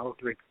 You know,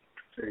 like,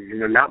 you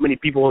know, not many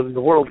people in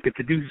the world get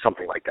to do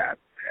something like that,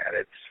 and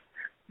it's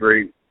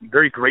very,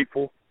 very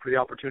grateful for the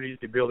opportunity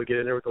to be able to get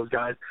in there with those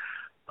guys.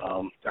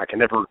 I can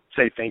never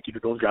say thank you to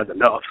those guys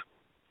enough,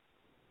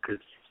 because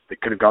they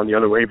could have gone the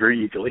other way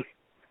very easily.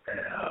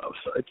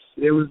 So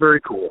it was very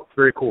cool.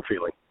 Very cool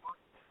feeling.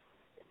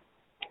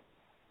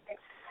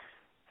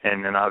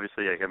 And then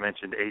obviously, like I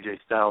mentioned, AJ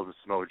Styles and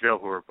Samoa Joe,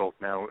 who are both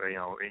now, you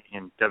know,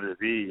 in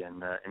WWE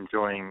and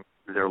enjoying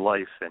their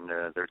life and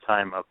their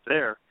time up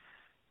there.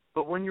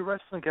 But when you're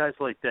wrestling guys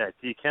like that,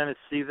 do you kind of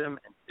see them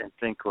and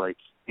think like,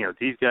 you know,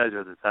 these guys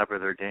are at the top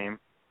of their game?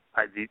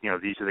 You know,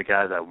 these are the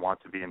guys I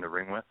want to be in the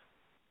ring with?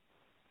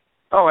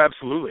 Oh,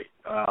 absolutely.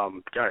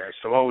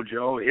 Samoa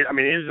Joe, I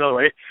mean, it is another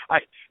way.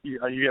 You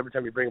every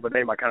time you bring up a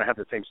name, I kind of have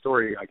the same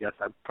story, I guess.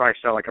 I probably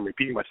sound like I'm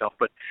repeating myself,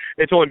 but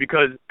it's only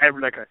because,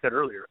 like I said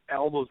earlier,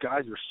 all those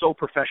guys are so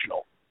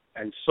professional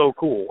and so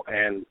cool.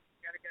 And,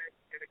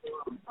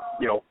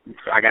 you know,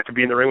 I got to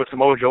be in the ring with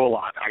Samoa Joe a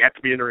lot. I got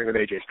to be in the ring with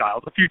AJ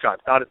Styles a few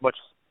times, not as much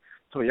as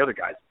some of the other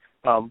guys,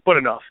 but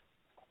enough.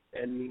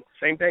 And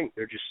same thing,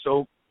 they're just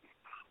so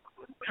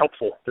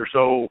helpful. They're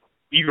so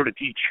eager to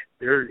teach.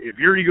 If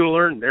you're eager to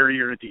learn, they're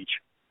eager to teach.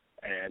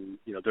 And,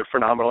 you know, they're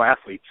phenomenal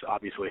athletes,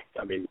 obviously.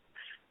 I mean,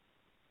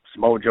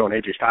 Samoa Joe and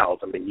AJ Styles,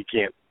 I mean, you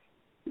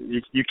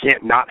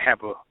can't not have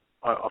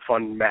a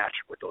fun match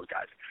with those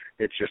guys.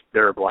 It's just,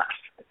 they're a blast.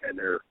 And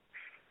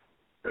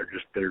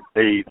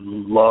they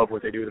love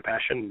what they do with a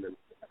passion. And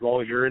as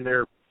long as you're in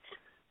there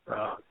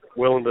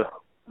willing to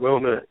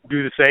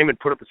do the same and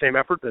put up the same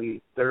effort,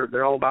 then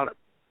they're all about it.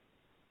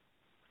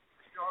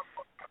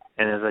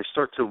 And as I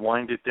start to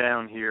wind it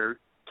down here,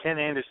 Ken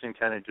Anderson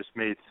kind of just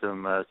made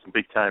some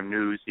big time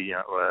news. He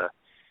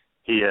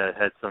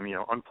had some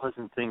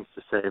unpleasant things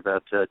to say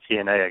about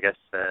TNA, I guess,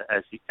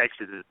 as he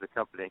exited the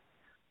company.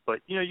 But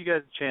you got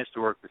a chance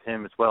to work with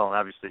him as well, and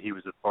obviously he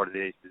was a part of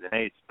the Aces and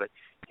Eights. But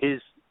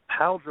his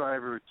pile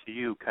driver to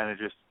you kind of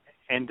just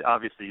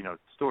obviously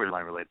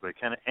storyline related, but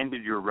it kind of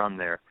ended your run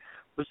there.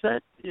 Was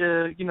that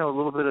a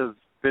little bit of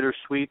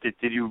bittersweet?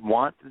 Did you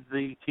want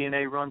the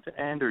TNA run to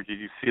end, or did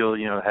you feel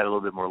it had a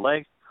little bit more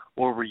legs,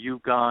 or were you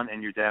gone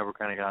and your dad were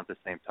kind of gone at the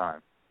same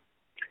time?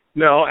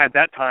 No, at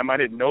that time I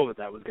didn't know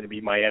that was going to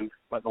be my end.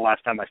 But the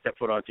last time I stepped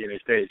foot on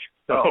TNA stage,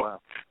 so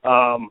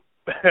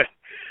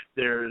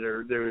there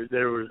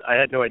was. I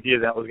had no idea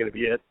that was going to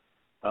be it.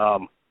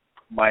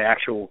 My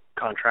actual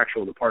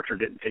contractual departure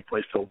didn't take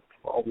place till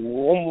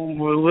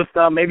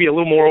maybe a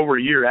little more over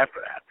a year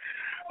after that.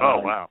 Oh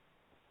wow!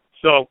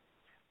 So.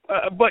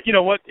 But you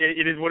know what?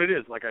 It is what it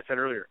is. Like I said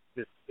earlier,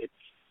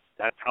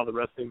 that's how the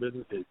wrestling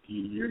business is.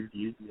 You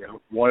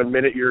 1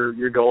 minute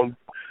you're going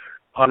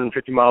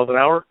 150 miles an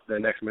hour, the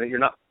next minute you're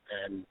not,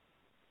 and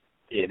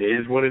it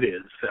is what it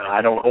is.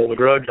 I don't hold a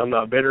grudge. I'm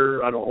not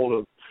bitter. I don't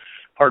hold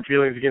hard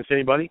feelings against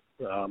anybody.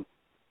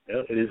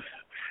 It is.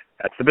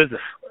 That's the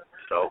business.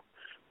 So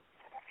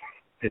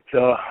it's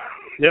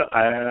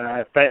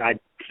I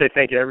say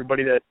thank you to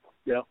everybody that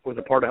was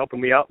a part of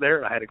helping me out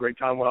there. I had a great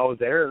time when I was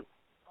there.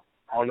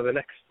 On to the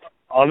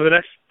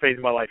next phase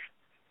of my life.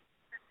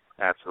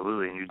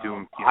 Absolutely, and you're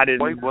doing quite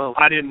well.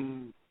 I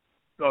didn't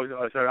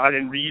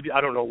read.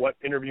 I don't know what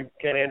interview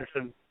Ken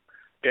Anderson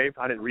gave.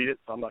 I didn't read it,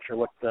 so I'm not sure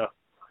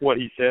what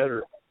he said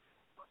or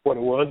what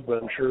it was.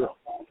 But I'm sure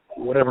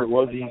whatever it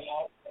was,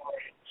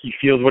 he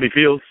feels what he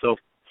feels. So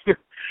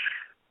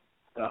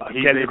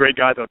Ken's a great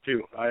guy though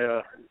too.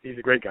 He's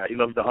a great guy. He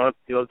loves to hunt.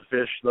 He loves to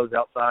fish. He loves the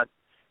outside.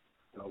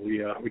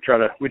 We try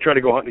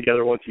to go hunt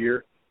together once a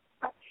year.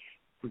 If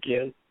we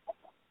can.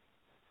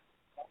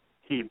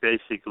 He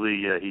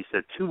basically he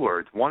said 2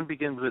 words. One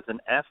begins with an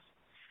F,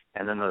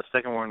 and then the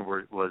second one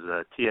was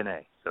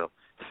TNA. So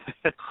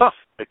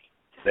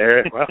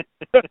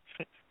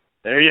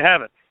there you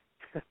have it.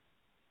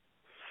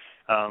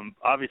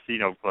 Obviously,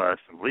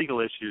 some legal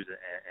issues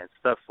and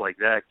stuff like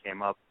that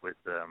came up with,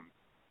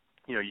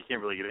 you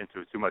can't really get into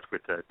it too much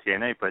with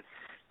TNA, but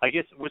I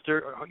guess was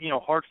there,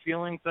 hard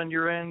feelings on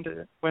your end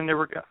when they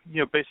were,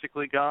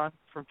 basically gone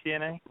from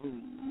TNA?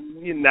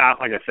 Nah,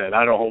 like I said,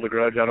 I don't hold a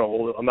grudge.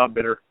 I'm not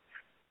bitter.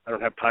 I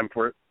don't have time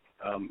for it.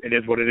 It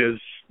is what it is.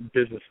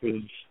 Business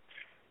is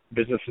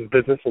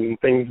business, and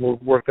things will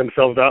work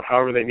themselves out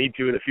however they need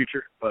to in the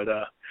future. But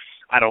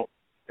I don't.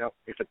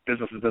 If it's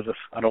business is business.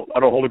 I don't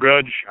hold a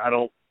grudge. I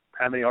don't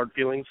have any hard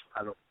feelings.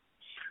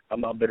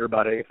 I'm not bitter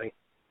about anything.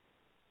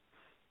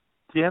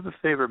 Do you have a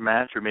favorite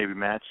match or maybe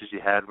matches you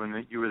had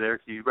when you were there?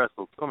 Because you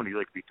wrestled so many,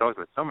 like we talked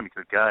about, so many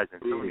good guys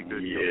and so many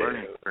good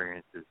learning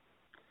experiences.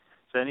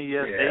 So any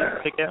things to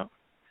pick out?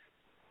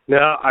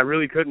 No, I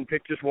really couldn't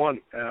pick just one.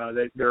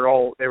 They were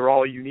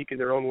all unique in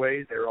their own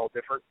ways. They were all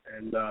different,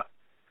 and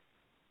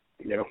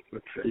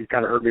you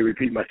kind of heard me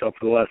repeat myself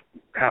for the last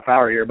half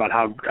hour here about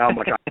how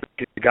much I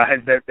like the guys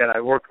that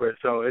I worked with.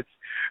 So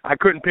I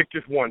couldn't pick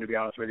just one, to be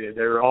honest with you.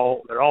 They're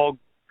all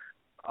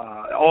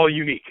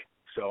unique.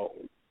 So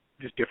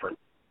just different.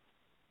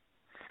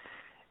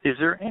 Is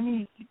there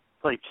any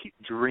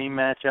dream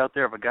match out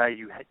there of a guy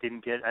you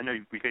didn't get? I know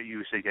you said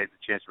you had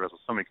the chance to wrestle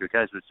so many good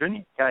guys, but is there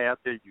any guy out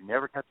there you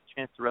never got the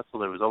chance to wrestle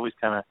that was always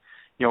kind of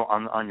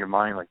on your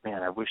mind, like,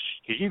 man, I wish,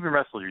 because you even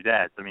wrestled your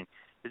dad. I mean,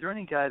 is there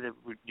any guy that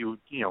would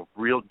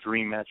real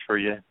dream match for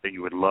you that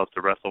you would love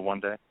to wrestle one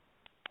day?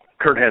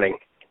 Curt Hennig.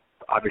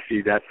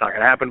 Obviously, that's not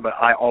going to happen, but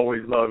I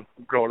always loved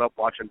growing up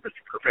watching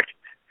Mr. Perfect.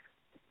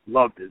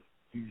 Loved it.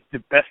 He's the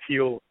best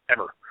heel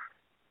ever,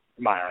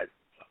 in my eyes.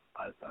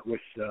 I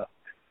wish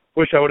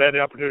I would have had the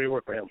opportunity to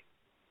work for him.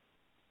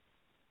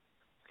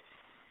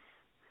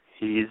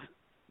 He's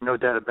no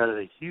doubt about it,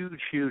 a huge,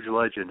 huge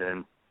legend,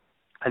 and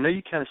I know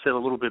you kind of said a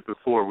little bit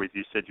before with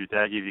you said your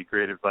dad gave you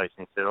great advice,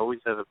 and he said always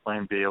have a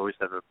plan B, always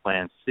have a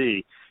plan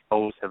C,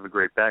 always have a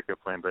great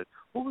backup plan. But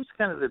what was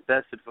kind of the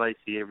best advice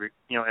he ever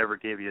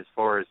gave you as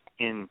far as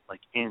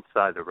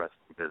inside the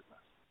wrestling business?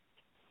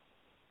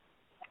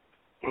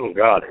 Oh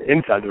God,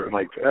 inside the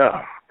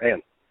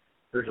man,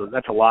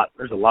 that's a lot.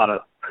 There's a lot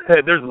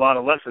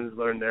of lessons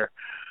learned there.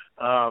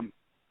 I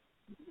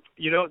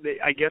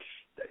guess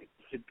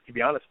to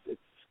be honest,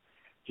 it's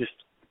just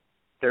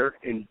there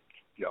and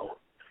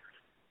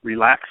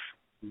relax,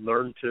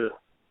 learn to,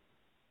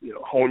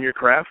 hone your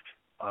craft,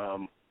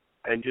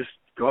 and just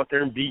go out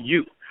there and be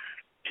you.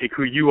 Take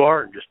who you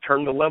are and just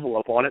turn the level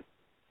up on it,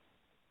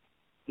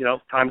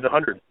 times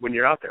 100 when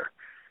you're out there.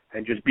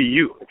 And just be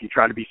you. If you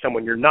try to be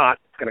someone you're not,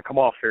 it's going to come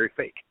off very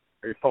fake,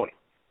 very phony.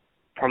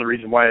 Part of the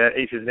reason why that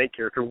Aces and 8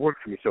 character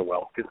worked for me so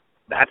well, because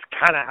that's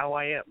kind of how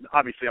I am.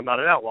 Obviously, I'm not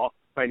an outlaw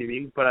by any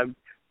means, but I'm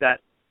that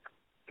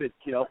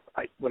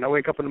when I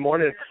wake up in the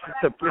morning,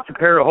 it's a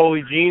pair of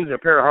Holy jeans, a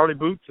pair of Harley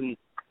boots, and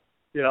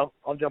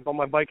I'll jump on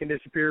my bike and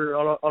disappear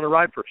on a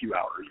ride for a few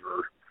hours.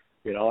 Or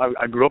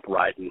I grew up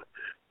riding,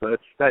 but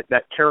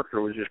that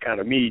character was just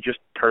kind of me, just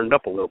turned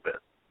up a little bit.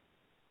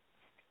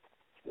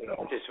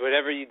 Just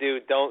whatever you do,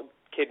 don't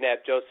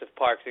kidnap Joseph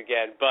Parks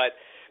again. But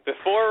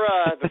before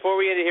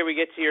we end it here, we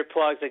get to your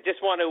plugs. I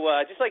just want to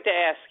like to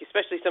ask,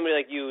 especially somebody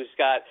like you who's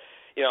got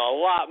a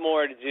lot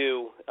more to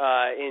do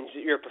in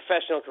your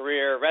professional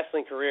career,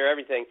 wrestling career,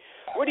 everything.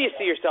 Where do you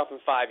see yourself in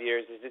 5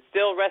 years? Is it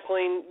still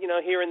wrestling,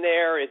 here and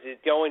there? Is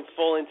it going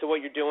full into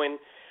what you're doing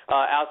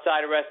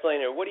outside of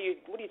wrestling, or what do you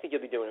think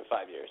you'll be doing in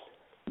 5 years?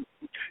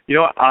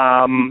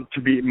 To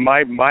be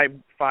my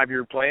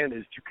 5-year plan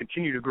is to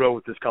continue to grow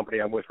with this company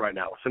I'm with right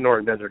now,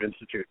 Sonoran Desert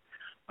Institute.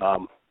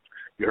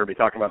 You heard me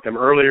talking about them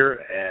earlier,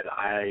 and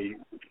I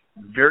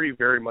very,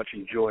 very much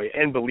enjoy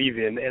and believe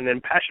in and am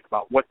passionate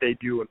about what they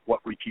do and what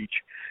we teach.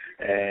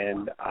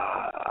 And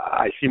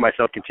I see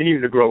myself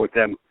continuing to grow with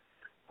them,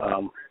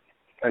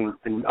 and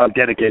I'm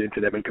dedicated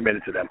to them and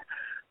committed to them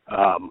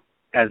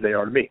as they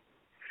are to me.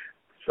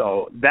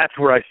 So that's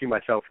where I see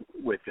myself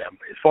with them.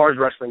 As far as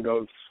wrestling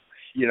goes,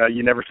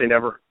 you never say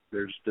never.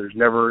 There's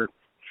never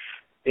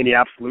any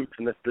absolutes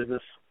in this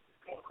business.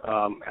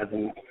 As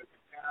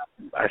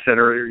I said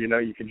earlier,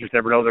 you can just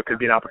never know. There could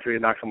be an opportunity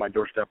that knocks on my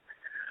doorstep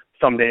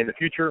someday in the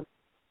future.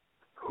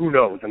 Who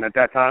knows? And at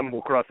that time,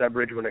 we'll cross that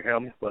bridge when it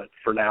comes. But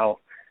for now,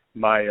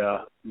 my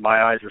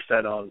eyes are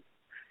set on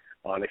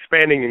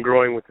expanding and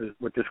growing with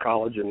this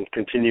college and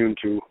continuing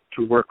to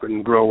work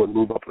and grow and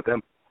move up with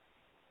them.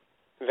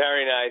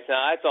 Very nice. No,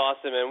 that's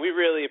awesome, and we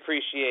really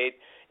appreciate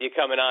you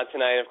coming on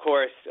tonight. Of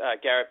course,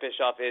 Garrett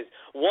Bischoff is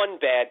one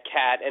bad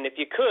cat, and if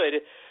you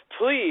could,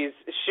 please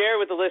share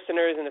with the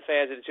listeners and the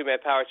fans of the Two-Man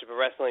Power Trip of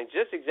Wrestling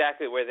just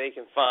exactly where they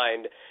can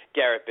find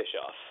Garrett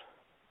Bischoff.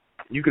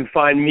 You can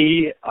find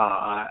me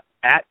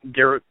at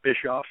Garrett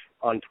Bischoff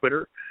on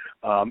Twitter.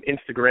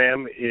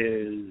 Instagram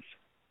is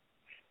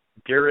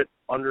Garrett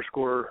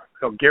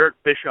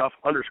Bischoff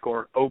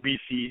 _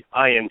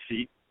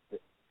 OBCINC.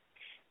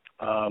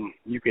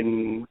 You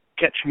can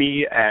catch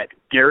me at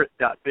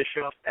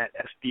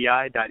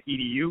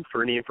garrett.bischoff@sdi.edu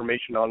for any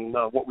information on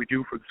what we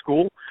do for the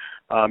school.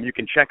 You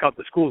can check out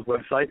the school's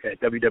website at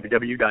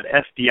www.sdi.edu,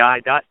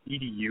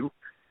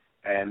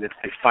 and it's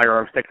a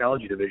firearms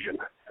technology division.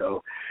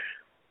 So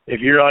if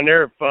you're on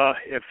there,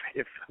 if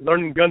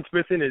learning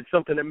gunsmithing is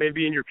something that may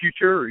be in your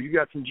future, or you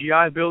got some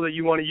GI Bill that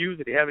you want to use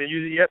that you haven't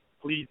used it yet,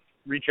 please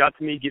reach out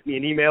to me, get me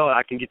an email, and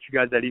I can get you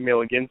guys that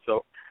email again.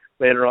 So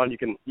later on, you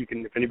can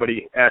if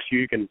anybody asks you,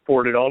 you can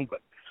forward it on.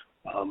 But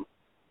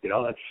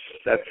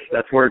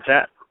that's where it's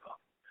at.